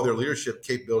people grow their leadership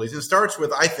capabilities. And it starts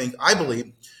with, I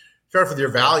believe, with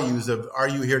your values of, are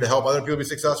you here to help other people be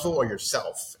successful or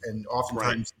yourself? And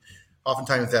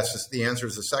oftentimes that's just the answer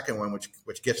is the second one,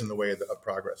 which gets in the way of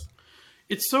progress.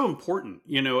 It's so important,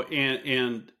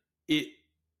 and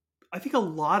I think a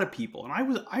lot of people, and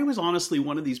I was honestly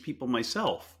one of these people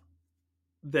myself,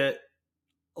 that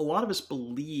a lot of us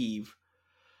believe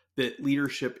that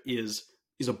leadership is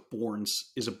a born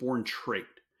trait,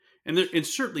 and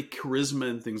certainly charisma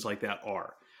and things like that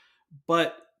are,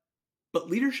 but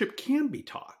leadership can be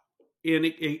taught, and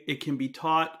it can be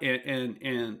taught,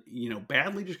 and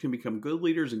bad leaders can become good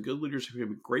leaders, and good leaders can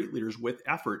become great leaders with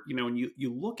effort. And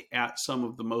you look at some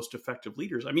of the most effective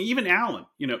leaders. I mean, even Alan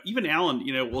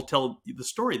will tell the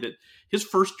story that his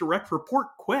first direct report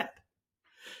quit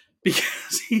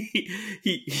because he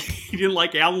didn't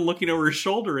like Alan looking over his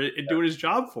shoulder and doing his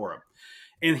job for him.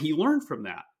 And he learned from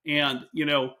that. And,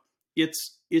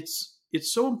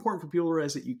 it's so important for people to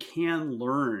realize that you can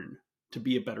learn to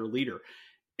be a better leader.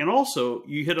 And also,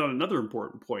 you hit on another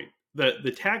important point.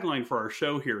 The tagline for our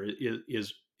show here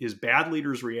is bad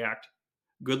leaders react,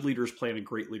 good leaders plan, and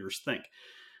great leaders think.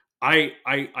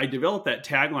 I developed that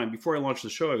tagline before I launched the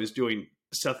show. I was doing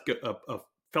a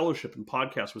fellowship and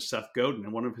podcast with Seth Godin,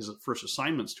 and one of his first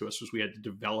assignments to us was we had to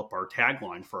develop our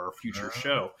tagline for our future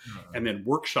show and then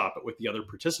workshop it with the other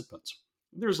participants.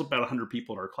 There's about 100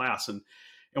 people in our class, and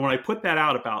when I put that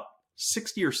out, about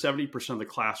 60 or 70% of the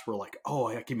class were like, "Oh,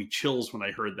 it gave me chills when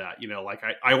I heard that."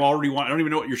 I don't even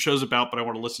know what your show's about, but I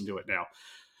want to listen to it now.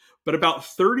 But about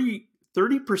 30%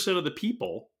 of the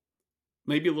people,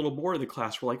 maybe a little more of the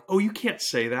class, were like, "Oh, you can't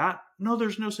say that. No,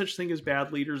 there's no such thing as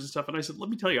bad leaders and stuff." And I said, "Let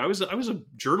me tell you, I was a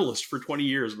journalist for 20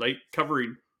 years,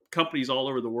 covering companies all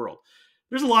over the world.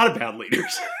 There's a lot of bad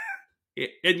leaders."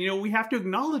 And we have to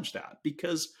acknowledge that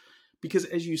because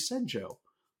as you said, Joe,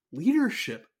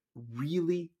 leadership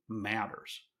really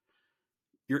matters.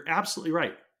 You're absolutely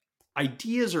right.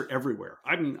 Ideas are everywhere.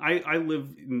 I mean, I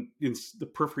live in the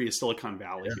periphery of Silicon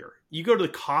Valley here. You go to the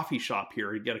coffee shop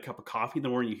here and get a cup of coffee in the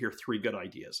morning, you hear 3 good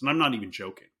ideas. And I'm not even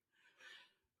joking.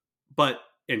 But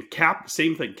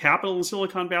same thing, capital in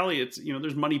Silicon Valley, it's,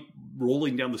 there's money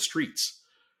rolling down the streets.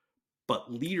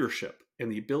 But leadership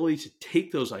and the ability to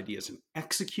take those ideas and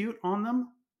execute on them,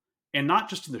 and not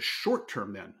just in the short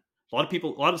term then. A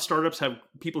lot of startups have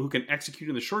people who can execute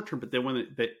in the short term, but then when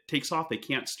that takes off, they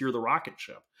can't steer the rocket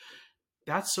ship.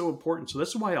 That's so important. So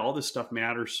that's why all this stuff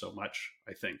matters so much,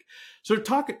 I think. So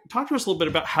talk to us a little bit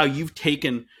about how you've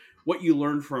taken what you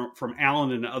learned from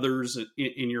Alan and others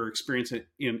in your experience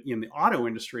in the auto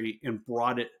industry and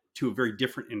brought it to a very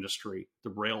different industry, the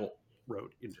railroad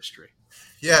industry.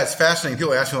 Yeah, it's fascinating.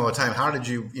 People ask me all the time, how did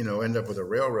you, end up with a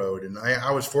railroad? And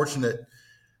I was fortunate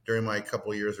during my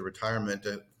couple of years of retirement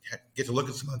to get to look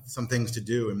at some things to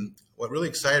do. And what really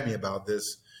excited me about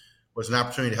this was an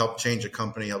opportunity to help change a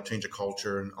company, help change a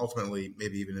culture, and ultimately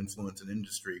maybe even influence an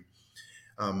industry.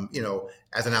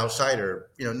 As an outsider,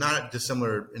 not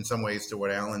dissimilar in some ways to what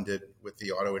Alan did with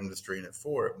the auto industry and at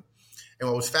Ford. And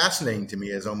what was fascinating to me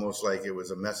is almost like it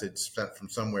was a message sent from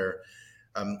somewhere.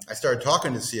 I started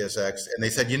talking to CSX, and they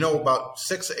said, about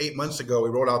 6 to 8 months ago, we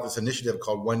rolled out this initiative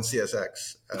called One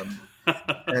CSX.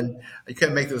 And you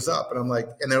can't make this up. And I'm like,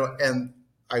 and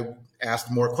I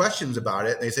asked more questions about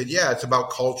it. And they said, yeah, it's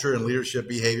about culture and leadership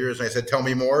behaviors. And I said, tell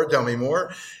me more.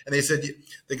 And they said,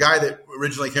 the guy that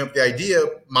originally came up with the idea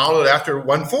modeled it after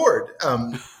one Ford.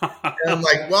 And I'm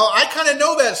like, well, I kind of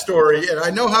know that story. And I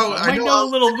know how I know a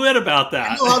little bit about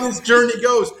that. I know how this journey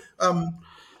goes.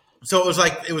 So it was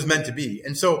like, it was meant to be.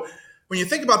 And so when you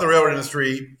think about the railroad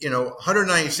industry,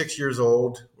 196 years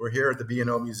old, we're here at the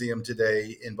B&O Museum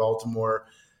today in Baltimore.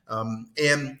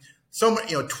 And so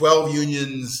many, 12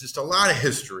 unions, just a lot of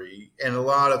history and a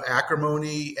lot of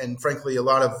acrimony and frankly, a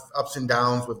lot of ups and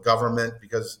downs with government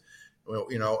because,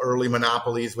 early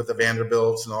monopolies with the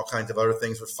Vanderbilts and all kinds of other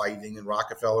things with fighting and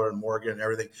Rockefeller and Morgan and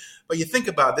everything. But you think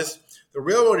about this, the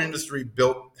railroad industry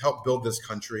helped build this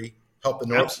country, helped the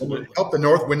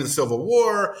North win the Civil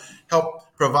War,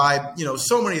 helped provide,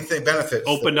 so many benefits.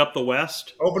 Opened up the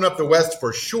West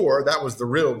for sure. That was the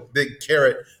real big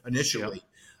carrot initially.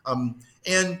 Yep.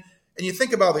 And you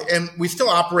think about and we still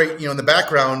operate, in the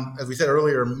background, as we said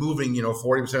earlier, moving,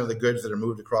 40% of the goods that are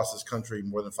moved across this country,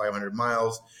 more than 500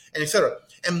 miles, and et cetera.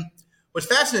 And what's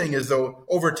fascinating is, though,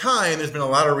 over time, there's been a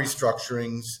lot of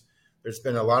restructurings. There's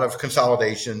been a lot of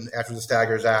consolidation after the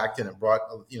Staggers Act, and it brought,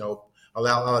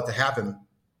 allow it to happen.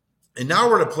 And now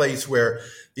we're at a place where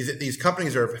these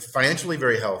companies are financially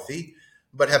very healthy,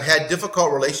 but have had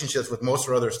difficult relationships with most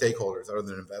of our other stakeholders other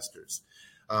than investors.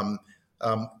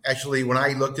 Actually, when I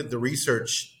looked at the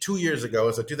research 2 years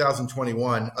ago, so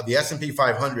 2021, of the S&P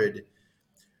 500,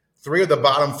 3 of the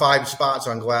bottom 5 spots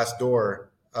on Glassdoor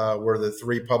were the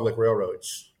 3 public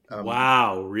railroads.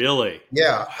 Wow, really?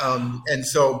 Yeah. And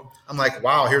so I'm like,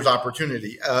 wow, here's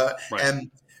opportunity. Right.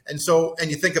 And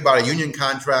you think about a union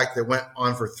contract that went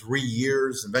on for 3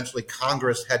 years. Eventually,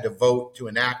 Congress had to vote to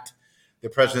enact the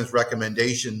president's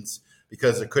recommendations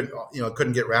because it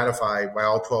couldn't get ratified by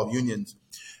all 12 unions.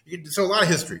 So a lot of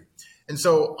history. And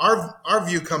so our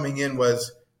view coming in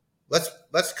was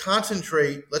let's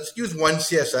concentrate, let's use one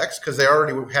CSX because they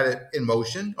already had it in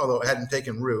motion, although it hadn't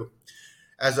taken root,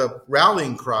 as a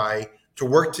rallying cry to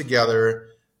work together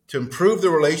to improve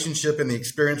the relationship and the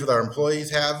experience that our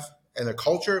employees have and the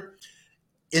culture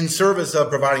in service of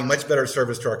providing much better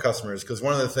service to our customers. Because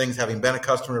one of the things, having been a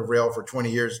customer of rail for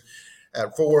 20 years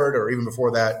at Ford or even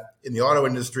before that in the auto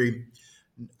industry,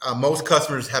 most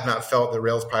customers have not felt that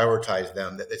rails prioritized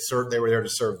them, that they were there to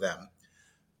serve them.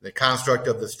 The construct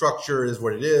of the structure is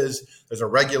what it is. There's a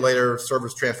regulator,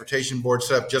 Service Transportation Board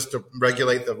set up just to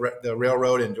regulate the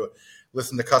railroad and to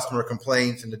listen to customer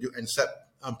complaints and set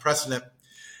precedent.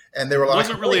 And there were a lot. It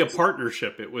wasn't really a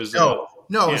partnership. It was no.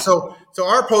 Yeah. So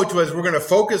our approach was we're going to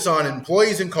focus on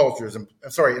employees and customers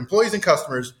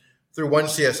through one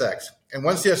CSX, and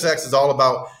one CSX is all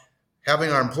about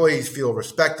having our employees feel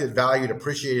respected, valued,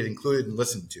 appreciated, included, and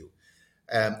listened to.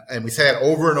 And we say that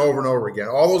over and over and over again.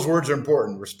 All those words are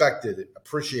important: respected,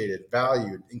 appreciated,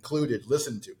 valued, included,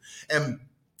 listened to. And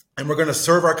we're going to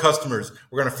serve our customers.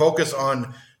 We're going to focus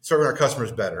on serving our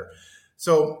customers better.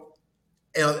 So,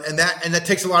 and that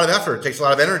takes a lot of effort. It takes a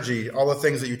lot of energy. All the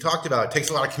things that you talked about. It takes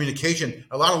a lot of communication,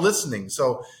 a lot of listening.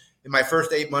 So in my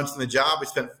first 8 months in the job,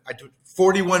 I took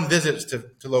 41 visits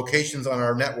to locations on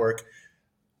our network.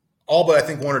 All but I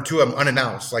think 1 or 2 of them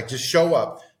unannounced. Like, just show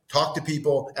up, talk to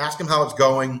people, ask them how it's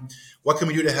going. What can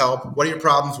we do to help? What are your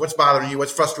problems? What's bothering you?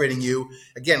 What's frustrating you?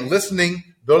 Again, listening,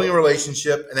 building a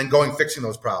relationship, and then going fixing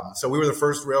those problems. So we were the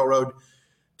first railroad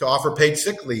to offer paid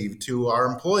sick leave to our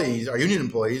employees, our union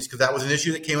employees, because that was an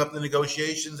issue that came up in the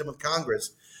negotiations and with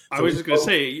Congress. So I was just going to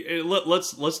say,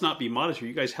 let's not be modest here.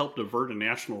 You guys helped avert a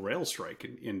national rail strike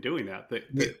in doing that.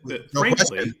 No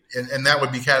question. And that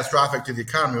would be catastrophic to the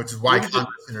economy, which is why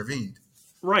Congress intervened.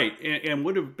 Right, and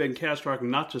would have been catastrophic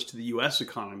not just to the U.S.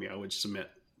 economy, I would submit,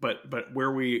 but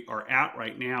where we are at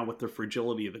right now with the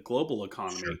fragility of the global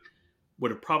economy would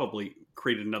have probably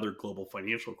created another global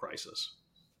financial crisis.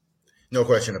 No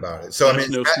question about it. So, that's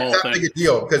that's a big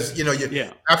deal because,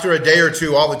 after a day or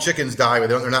two, all the chickens die.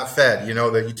 They're not fed.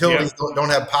 The utilities don't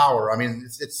have power. I mean,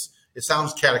 it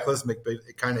sounds cataclysmic, but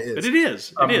it kind of is. But it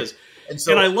is. It is.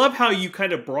 And I love how you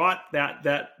kind of brought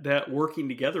that working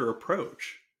together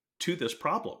approach to this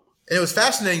problem. And it was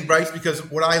fascinating, Bryce,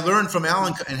 because what I learned from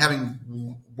Alan and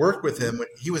having worked with him,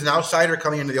 he was an outsider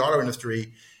coming into the auto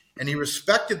industry, and he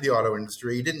respected the auto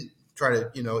industry. He didn't try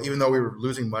to, even though we were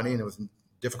losing money and it was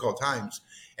difficult times.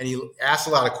 And he asked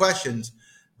a lot of questions,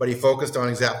 but he focused on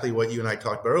exactly what you and I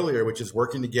talked about earlier, which is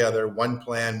working together, one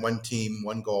plan, one team,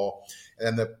 one goal.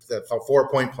 And then the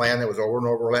 4-point plan that was over and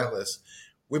over relentless.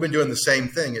 We've been doing the same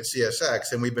thing at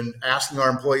CSX, and we've been asking our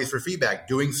employees for feedback,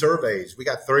 doing surveys. We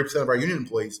got 30% of our union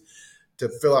employees to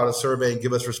fill out a survey and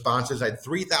give us responses. I had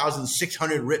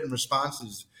 3,600 written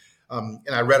responses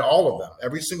And I read all of them,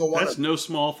 every single one. That's no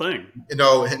small thing. And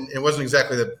it wasn't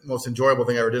exactly the most enjoyable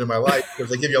thing I ever did in my life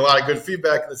because they give you a lot of good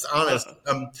feedback that's honest.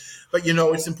 But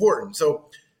it's important. So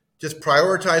just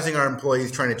prioritizing our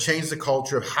employees, trying to change the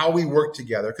culture of how we work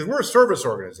together, because we're a service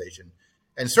organization,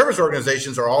 and service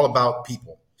organizations are all about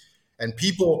people, and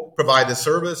people provide the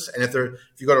service. And if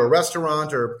you go to a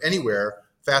restaurant or anywhere,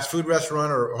 fast food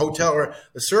restaurant or hotel, or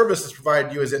the service is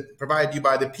provided you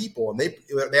by the people, and they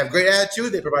have great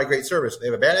attitude, they provide great service. They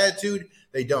have a bad attitude,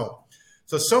 they don't.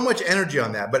 So much energy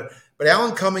on that. But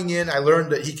Alan coming in, I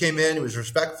learned that he came in, he was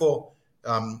respectful.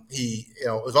 It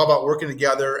was all about working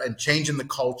together and changing the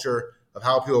culture of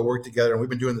how people work together. And we've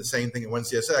been doing the same thing at One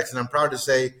CSX. And I'm proud to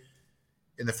say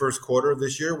in the first quarter of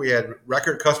this year, we had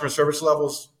record customer service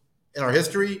levels in our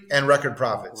history and record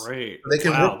profits. Great. They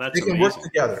can work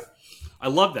together. I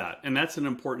love that. And that's an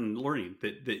important learning,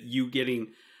 that you getting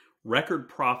record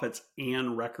profits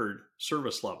and record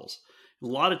service levels. A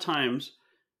lot of times,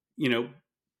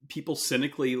 people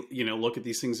cynically, look at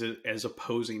these things as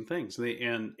opposing things,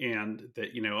 and that,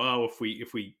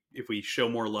 if we show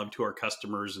more love to our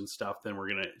customers and stuff, then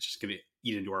we're just gonna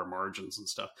eat into our margins and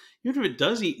stuff. Even if it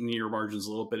does eat into your margins a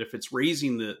little bit, if it's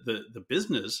raising the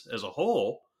business as a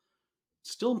whole,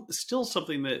 still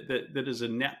something that is a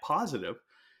net positive.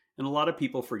 And a lot of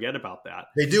people forget about that.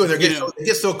 They do, and they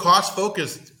get so cost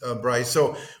focused, Bryce.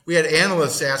 So we had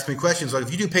analysts ask me questions like,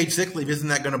 if you do paid sick leave, isn't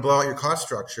that going to blow out your cost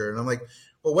structure? And I'm like,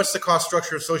 well, what's the cost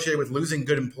structure associated with losing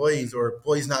good employees, or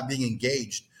employees not being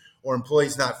engaged, or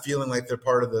employees not feeling like they're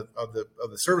part of the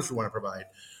service we want to provide,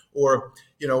 or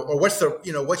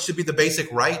what should be the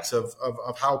basic rights of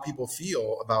how people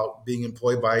feel about being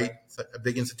employed by a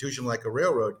big institution like a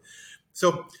railroad?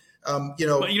 So.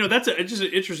 That's just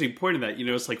an interesting point of that.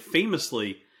 It's like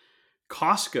famously,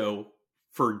 Costco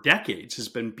for decades has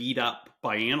been beat up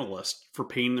by analysts for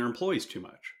paying their employees too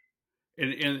much.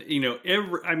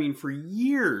 And for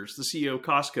years, the CEO of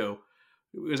Costco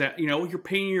was at, you're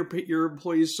paying your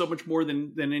employees so much more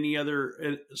than any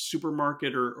other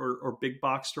supermarket or big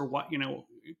box store. What,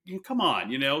 come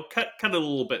on, cut a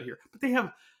little bit here. But they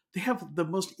have the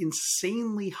most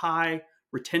insanely high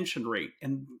retention rate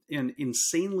and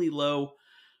insanely low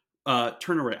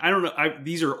turnover rate. I don't know.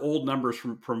 These are old numbers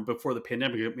from before the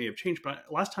pandemic. It may have changed, but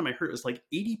last time I heard it was like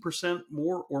 80%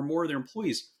 more of their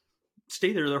employees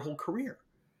stay there their whole career.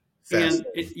 And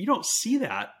you don't see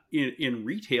that in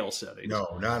retail settings.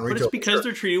 No, not in retail. But it's because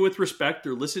they're treated with respect,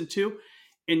 they're listened to.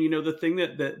 And the thing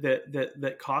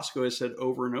that Costco has said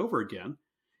over and over again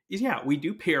is, we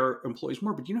do pay our employees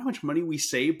more, but do you know how much money we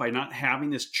save by not having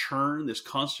this churn, this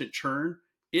constant churn?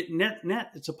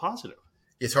 Net, it's a positive.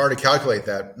 It's hard to calculate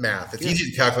that math. It's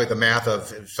easy to calculate the math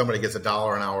of if somebody gets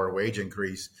 $1 an hour wage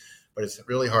increase, but it's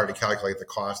really hard to calculate the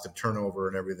cost of turnover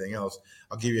and everything else.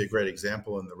 I'll give you a great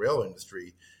example in the rail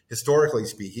industry. Historically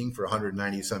speaking, for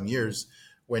 190 some years,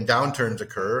 when downturns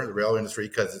occur in the rail industry,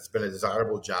 because it's been a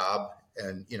desirable job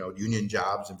and union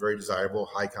jobs and very desirable,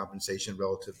 high compensation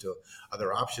relative to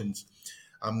other options,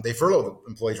 they furlough the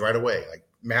employees right away, like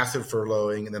massive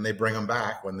furloughing, and then they bring them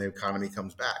back when the economy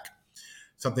comes back.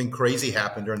 Something crazy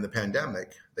happened during the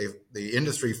pandemic. The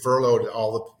industry furloughed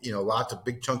all the lots of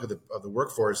big chunk of the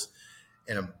workforce,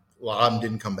 and a lot of them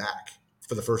didn't come back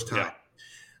for the first time.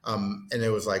 And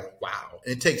it was like, wow.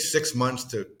 And it takes 6 months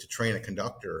to train a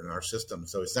conductor in our system,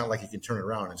 so it's not like you can turn it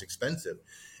around. It's expensive.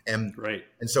 And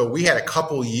so we had a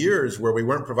couple years where we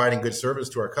weren't providing good service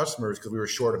to our customers because we were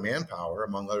short of manpower,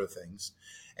 among other things,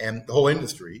 and the whole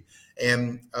industry.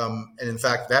 And in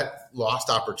fact, that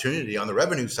lost opportunity on the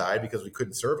revenue side because we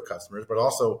couldn't serve customers, but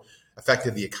also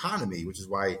affected the economy, which is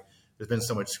why there's been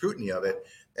so much scrutiny of it.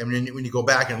 And when you go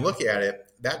back and look at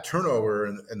it, that turnover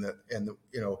and the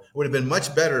would have been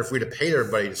much better if we'd have paid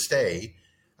everybody to stay.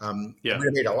 We'd have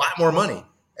made a lot more money.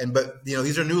 But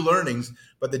these are new learnings.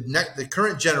 But the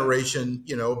current generation,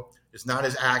 is not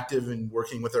as active in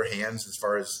working with their hands as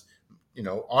far as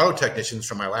auto technicians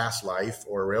from my last life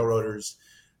or railroaders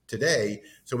today.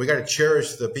 So we got to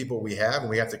cherish the people we have, and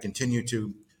we have to continue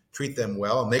to treat them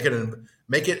well and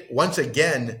make it once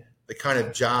again the kind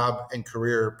of job and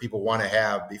career people want to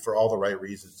have for all the right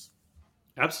reasons.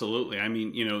 Absolutely. I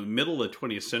mean, middle of the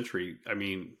 20th century, I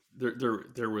mean,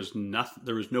 there was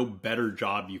no better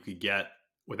job you could get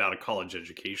without a college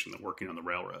education than working on the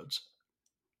railroads.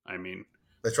 I mean,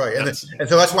 that's right. And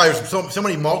so that's why there's so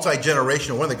many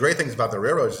multi-generational. One of the great things about the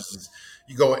railroads is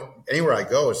you go anywhere I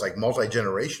go, it's like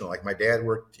multi-generational. Like my dad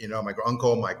worked, my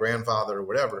uncle, my grandfather, or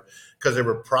whatever, because there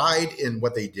were pride in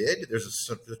what they did. There's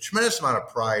a tremendous amount of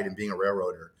pride in being a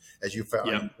railroader, as you found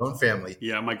in your own family.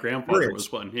 Yeah, my grandfather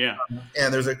was one. Yeah.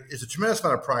 And there's a tremendous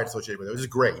amount of pride associated with it, which is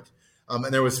great.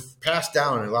 And there was passed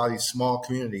down in a lot of these small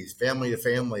communities, family to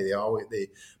family.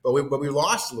 But we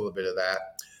lost a little bit of that.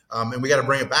 And we got to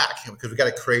bring it back because we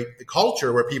got to create the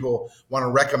culture where people want to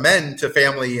recommend to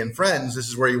family and friends, this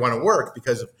is where you want to work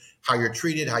because of how you're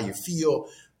treated, how you feel,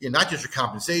 not just your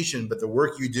compensation, but the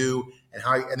work you do and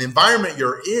the environment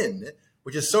you're in,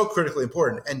 which is so critically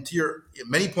important. And to your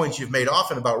many points you've made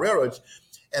often about railroads,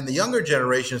 and the younger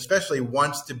generation especially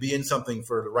wants to be in something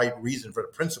for the right reason, for the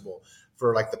principle,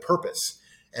 for like the purpose.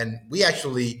 And we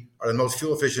actually are the most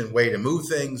fuel efficient way to move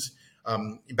things.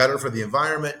 Better for the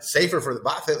environment, a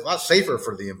lot safer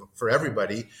for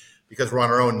everybody because we're on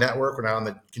our own network. We're not on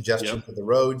the congestion for the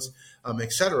roads,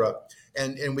 et cetera.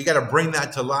 And we got to bring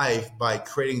that to life by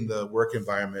creating the work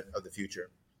environment of the future.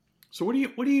 So what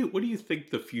do you think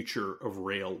the future of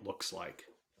rail looks like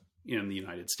in the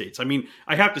United States? I mean,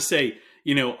 I have to say,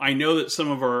 I know that some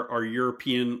of our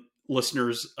European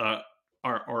listeners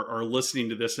are listening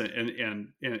to this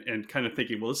and kind of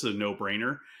thinking, well, this is a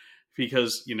no-brainer.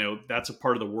 Because, that's a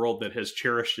part of the world that has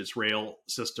cherished its rail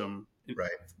system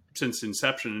since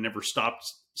inception and never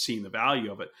stopped seeing the value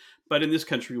of it. But in this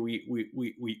country,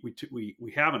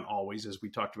 we haven't always, as we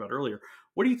talked about earlier.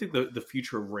 What do you think the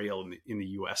future of rail in the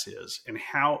U.S. is? And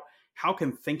how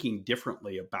can thinking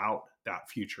differently about that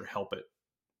future help it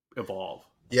evolve?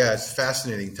 Yeah, it's a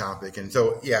fascinating topic. And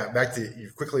so, back to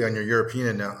quickly on your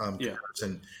European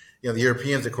comparison. The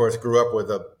Europeans, of course, grew up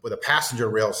with a passenger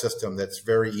rail system that's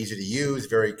very easy to use,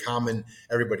 very common.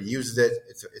 Everybody uses it.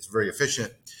 It's very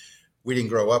efficient. We didn't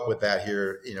grow up with that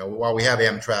here. While we have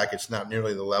Amtrak, it's not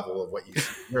nearly the level of what you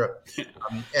see in Europe.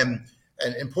 And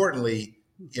importantly,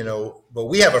 but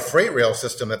we have a freight rail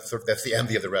system that's the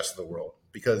envy of the rest of the world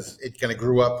because it kind of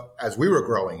grew up as we were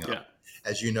growing up. Yeah.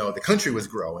 As you know, the country was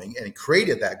growing and it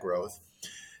created that growth.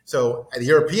 So the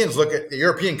Europeans look at the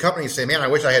European companies say, man, I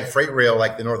wish I had freight rail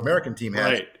like the North American team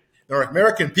has. Right. North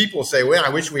American people say, well, I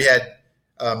wish we had,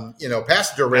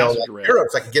 passenger rail like Europe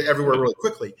so I could get everywhere really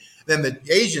quickly. Then the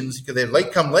Asians, because they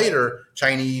come later,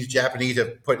 Chinese, Japanese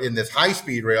have put in this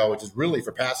high-speed rail, which is really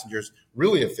for passengers,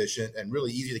 really efficient and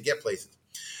really easy to get places.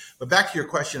 But back to your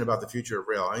question about the future of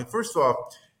rail. I mean, first of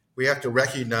all, we have to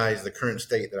recognize the current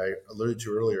state that I alluded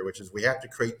to earlier, which is we have to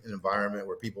create an environment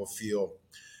where people feel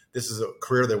this is a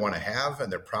career they want to have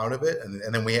and they're proud of it. And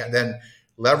then then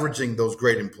leveraging those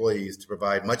great employees to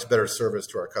provide much better service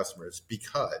to our customers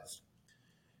because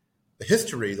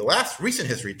the recent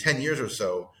history, 10 years or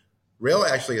so, rail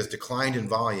actually has declined in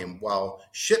volume while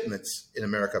shipments in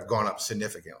America have gone up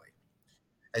significantly.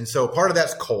 And so part of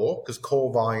that's coal because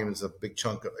coal volume is a big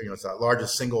chunk of, it's the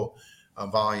largest single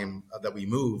volume that we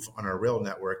move on our rail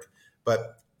network.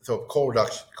 But so coal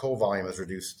volume has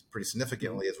reduced pretty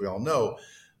significantly, as we all know.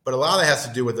 But a lot of that has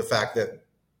to do with the fact that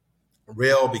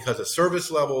rail, because of service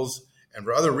levels and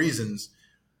for other reasons,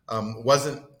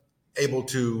 wasn't able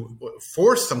to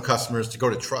force some customers to go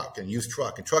to truck and use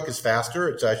truck. And truck is faster.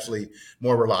 It's actually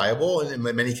more reliable. And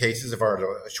in many cases, if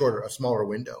a smaller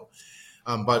window.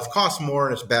 But it costs more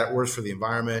and it's worse for the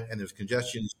environment and there's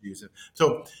congestion issues.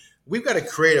 So we've got to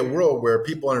create a world where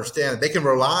people understand that they can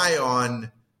rely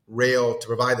on rail to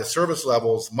provide the service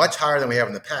levels much higher than we have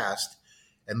in the past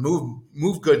and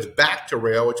move goods back to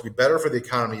rail, which would be better for the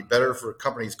economy, better for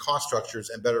companies' cost structures,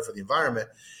 and better for the environment,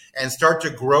 and start to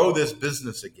grow this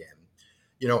business again.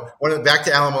 Back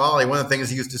to Alan Mulally, one of the things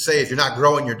he used to say is, "You're not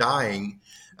growing, you're dying."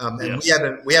 And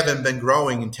yes. we haven't been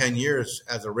growing in 10 years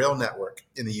as a rail network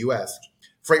in the U.S.,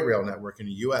 freight rail network in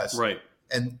the U.S. Right.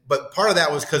 But part of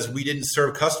that was because we didn't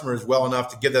serve customers well enough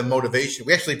to give them motivation.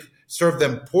 We actually served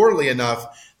them poorly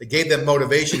enough that gave them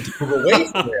motivation to move away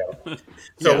from rail.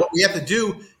 So what we have to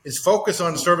do is focus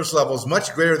on service levels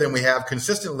much greater than we have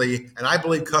consistently, and I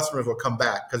believe customers will come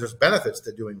back because there's benefits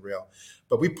to doing rail.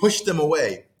 But we pushed them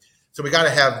away. So we got to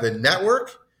have the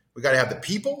network, we got to have the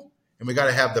people, and we got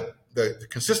to have the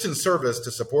consistent service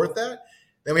to support that.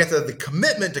 Then we have to have the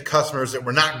commitment to customers that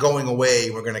we're not going away.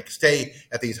 We're going to stay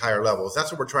at these higher levels. That's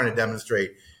what we're trying to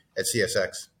demonstrate at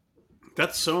CSX.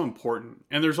 That's so important.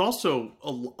 And there's also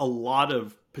a lot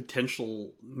of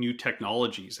potential new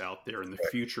technologies out there in the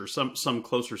future, some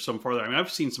closer, some farther. I mean,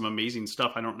 I've seen some amazing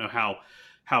stuff. I don't know how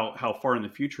far in the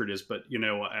future it is, but,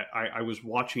 I was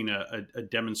watching a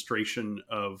demonstration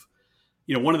of,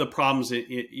 one of the problems,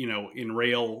 in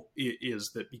rail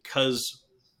is that because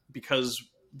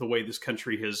the way this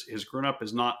country has grown up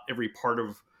is not every part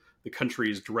of the country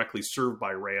is directly served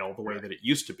by rail the way that it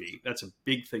used to be. That's a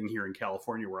big thing here in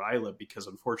California where I live, because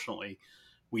unfortunately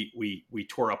we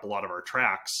tore up a lot of our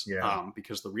tracks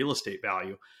because of the real estate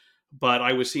value. But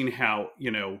I was seeing how,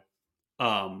 in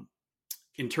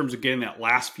terms of getting that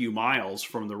last few miles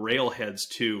from the railheads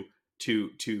to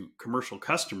commercial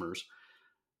customers,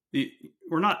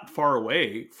 we're not far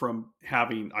away from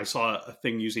having. I saw a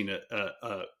thing using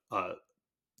a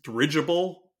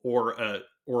dirigible or a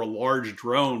large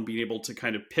drone being able to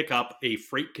kind of pick up a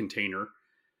freight container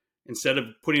instead of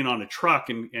putting it on a truck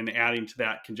and adding to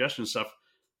that congestion stuff.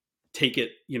 Take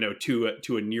it,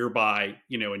 to a nearby,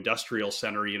 industrial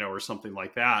center, or something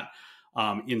like that,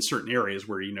 in certain areas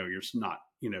where you're not,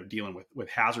 dealing with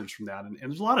hazards from that. And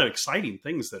there's a lot of exciting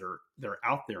things that are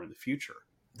out there in the future.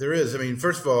 There is. I mean,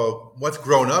 first of all, what's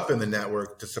grown up in the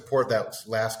network to support that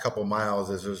last couple miles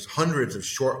is there's hundreds of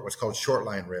what's called short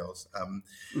line rails.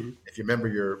 If you remember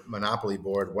your Monopoly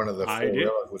board, one of the 4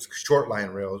 rails was short line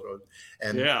rails.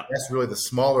 And that's really the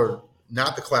smaller,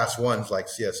 not the class ones like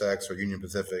CSX or Union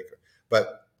Pacific,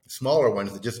 but smaller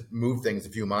ones that just move things a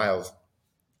few miles,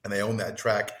 and they own that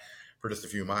track for just a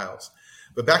few miles.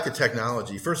 But back to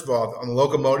technology. First of all, on the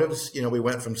locomotives, we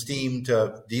went from steam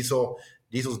to diesel.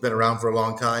 Diesel's been around for a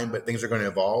long time, but things are going to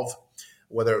evolve.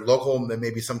 Whether local, there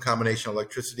may be some combination of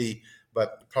electricity,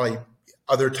 but probably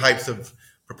other types of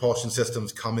propulsion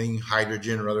systems coming,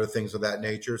 hydrogen or other things of that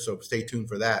nature. So stay tuned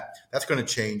for that. That's going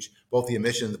to change both the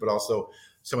emissions, but also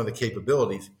some of the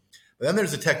capabilities. But then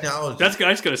there's the technology. I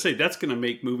was going to say, that's going to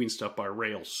make moving stuff by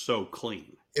rail so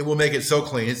clean. It will make it so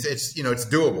clean. It's it's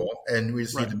doable, and we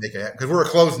just need to make it, because we're a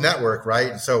closed network,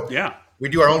 right? So we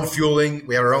do our own fueling.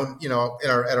 We have our own,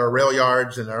 at our rail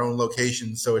yards and our own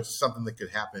locations. So it's something that could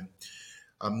happen.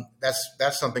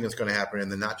 That's something that's going to happen in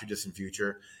the not too distant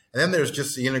future. And then there's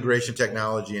just the integration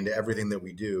technology into everything that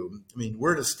we do. I mean,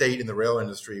 we're at a state in the rail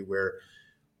industry where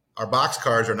our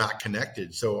boxcars are not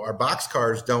connected. So our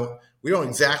boxcars we don't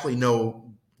exactly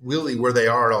know really where they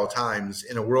are at all times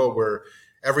in a world where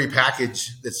every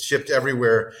package that's shipped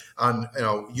everywhere on,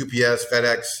 UPS,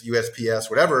 FedEx, USPS,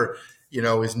 whatever,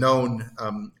 is known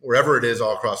wherever it is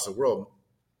all across the world.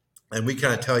 And we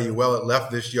kind of tell you, well, it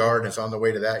left this yard and it's on the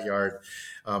way to that yard.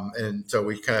 And so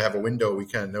we kind of have a window, we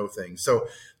kind of know things. So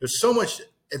there's so much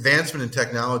advancement in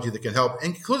technology that can help,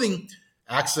 including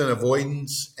accident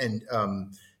avoidance. And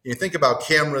you think about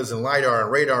cameras and LiDAR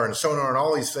and radar and sonar and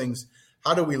all these things.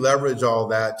 How do we leverage all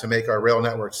that to make our rail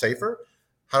network safer?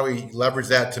 How do we leverage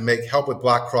that to help with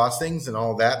block crossings and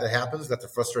all that happens? That's a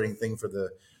frustrating thing for the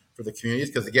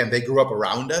communities, because again, they grew up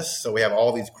around us, so we have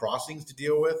all these crossings to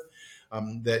deal with.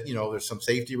 There's some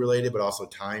safety related, but also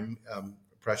time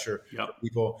pressure for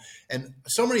people, and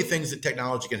so many things that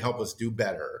technology can help us do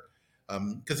better.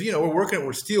 Because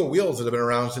we're steel wheels that have been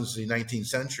around since the 19th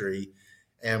century,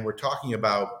 and we're talking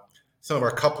about some of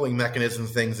our coupling mechanism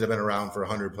things that have been around for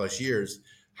 100 plus years.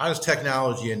 How does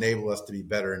technology enable us to be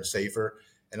better and safer,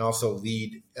 and also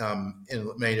lead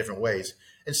in many different ways?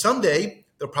 And someday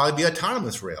there'll probably be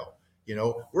autonomous rail.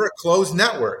 We're a closed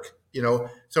network.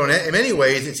 So in many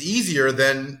ways, it's easier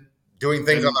than doing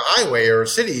things on the highway or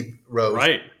city roads.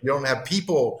 Right. You don't have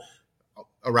people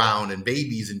around, and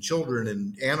babies and children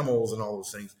and animals and all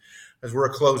those things, because we're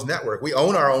a closed network. We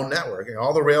own our own network, and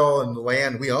all the rail and the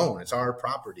land we own. It's our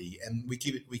property, and we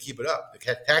keep it up.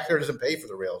 The taxpayer doesn't pay for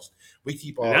the rails. We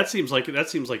keep all. That seems like a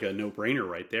no-brainer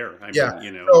right there. I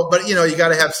mean, but you got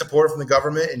to have support from the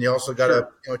government, and you also got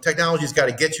to, technology's got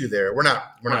to get you there. We're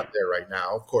not there right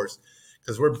now, of course,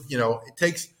 because it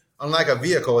takes, unlike a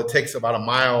vehicle, it takes about a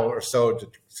mile or so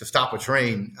to stop a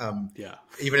train,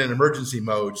 even in emergency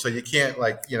mode. So you can't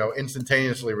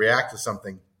instantaneously react to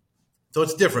something. So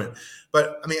it's different.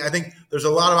 But I mean, I think there's a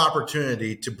lot of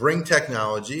opportunity to bring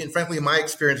technology. And frankly, my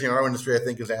experience in our industry, I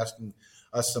think, is asking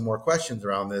us some more questions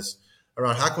around this,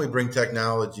 around how can we bring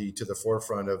technology to the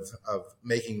forefront of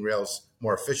making rails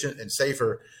more efficient and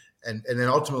safer. And then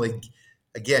ultimately,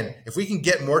 again, if we can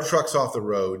get more trucks off the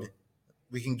road,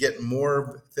 we can get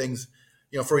more things,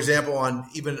 for example, on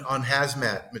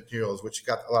hazmat materials, which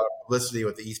got a lot of publicity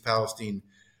with the East Palestine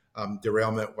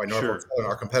derailment by Norfolk Southern,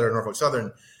 our competitor Norfolk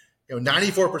Southern.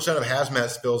 94% of hazmat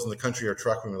spills in the country are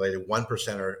trucking related,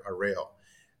 1% are rail.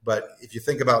 But if you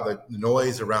think about the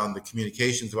noise around the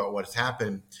communications about what's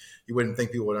happened, you wouldn't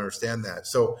think people would understand that.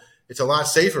 So it's a lot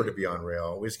safer to be on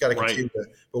rail. We just got to continue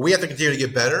but we have to continue to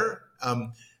get better.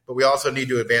 But we also need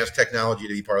to advance technology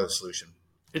to be part of the solution.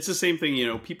 It's the same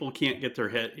thing, people can't get their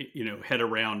head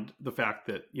around the fact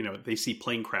that, they see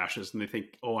plane crashes and they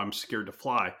think, oh, I'm scared to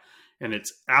fly. And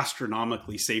it's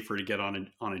astronomically safer to get on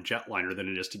a jetliner than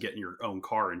it is to get in your own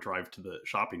car and drive to the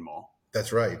shopping mall.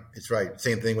 That's right. It's right.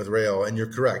 Same thing with rail, and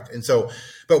you're correct. And so,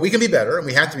 but we can be better, and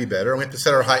we have to be better, and we have to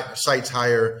set our sights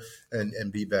higher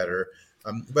and be better.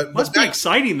 Must be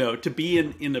exciting though to be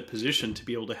in a position to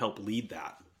be able to help lead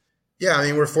that. Yeah, I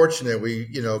mean, we're fortunate.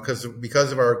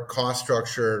 Because of our cost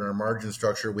structure and our margin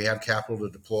structure, we have capital to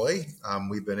deploy.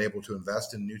 We've been able to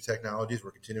invest in new technologies.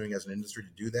 We're continuing as an industry to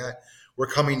do that. We're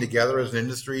coming together as an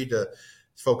industry to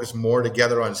focus more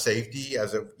together on safety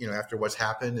after what's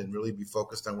happened, and really be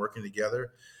focused on working together.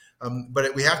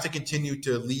 But we have to continue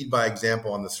to lead by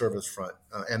example on the service front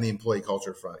and the employee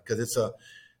culture front, because it's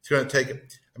going to take.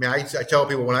 I mean, I tell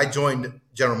people, when I joined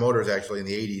General Motors actually in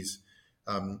the 80s.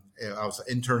 I was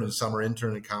an summer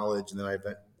intern at college, and then I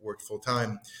worked full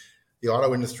time. The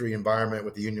auto industry environment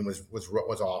with the union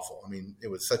was awful. I mean, it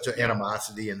was such an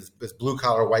animosity, and this blue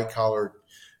collar, white collar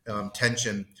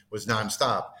tension was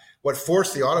nonstop. What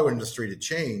forced the auto industry to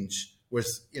change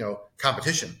was,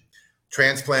 competition.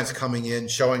 Transplants coming in,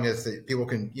 showing us that people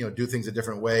can, do things a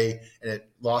different way, and it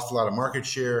lost a lot of market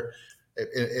share.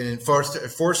 It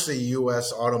forced the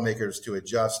U.S. automakers to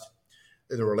adjust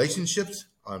the relationships.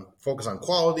 Focus on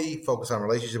quality, focus on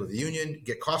relationship with the union,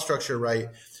 get cost structure right.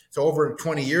 So over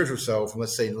 20 years or so, from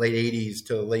let's say late 80s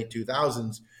to the late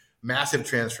 2000s, massive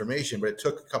transformation, but it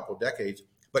took a couple of decades.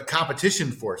 But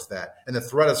competition forced that, and the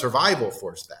threat of survival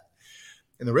forced that.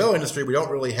 In the rail industry, in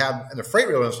the freight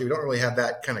rail industry, we don't really have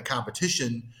that kind of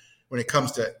competition when it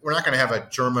comes to, we're not going to have a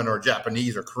German or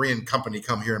Japanese or Korean company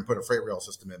come here and put a freight rail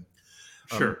system in.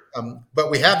 Sure. But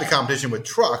we have the competition with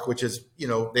truck, which is,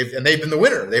 they've been the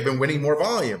winner. They've been winning more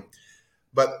volume.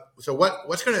 But so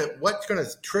what's going to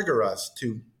trigger us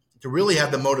to really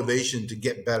have the motivation to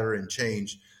get better and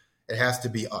change? It has to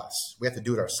be us. We have to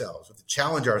do it ourselves. We have to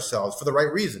challenge ourselves for the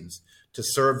right reasons, to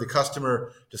serve the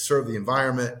customer, to serve the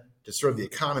environment, to serve the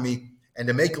economy, and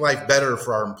to make life better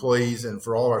for our employees and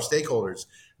for all our stakeholders.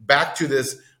 Back to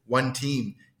this one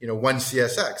team, one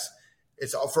CSX.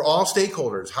 It's for all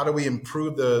stakeholders. How do we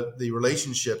improve the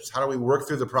relationships? How do we work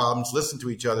through the problems, listen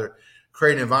to each other,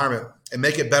 create an environment, and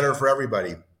make it better for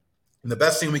everybody? And the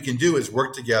best thing we can do is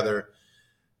work together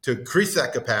to increase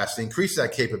that capacity, increase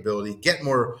that capability, get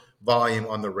more volume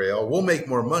on the rail. We'll make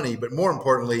more money, but more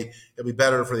importantly, it'll be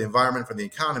better for the environment, for the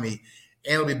economy,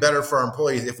 and it'll be better for our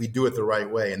employees if we do it the right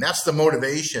way. And that's the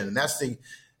motivation, and that's the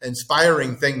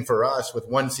inspiring thing for us with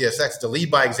One CSX, to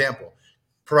lead by example.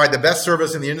 Provide the best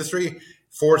service in the industry,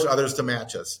 force others to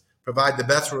match us. Provide the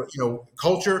best,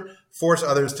 culture, force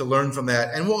others to learn from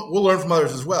that, and we'll learn from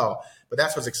others as well. But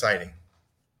that's what's exciting.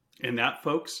 And that,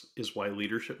 folks, is why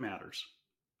leadership matters.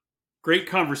 Great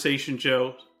conversation,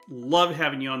 Joe. Love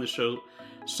having you on the show.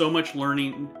 So much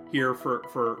learning here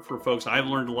for folks. I've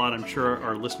learned a lot. I'm sure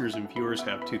our listeners and viewers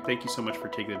have too. Thank you so much for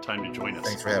taking the time to join us.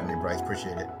 Thanks for having me, Bryce.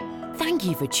 Appreciate it. Thank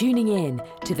you for tuning in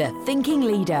to The Thinking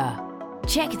Leader.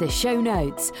 Check the show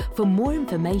notes for more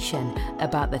information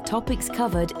about the topics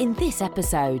covered in this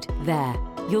episode. There,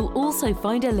 you'll also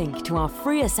find a link to our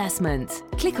free assessment.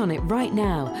 Click on it right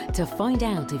now to find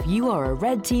out if you are a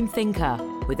Red Team thinker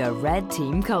with a Red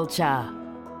Team culture.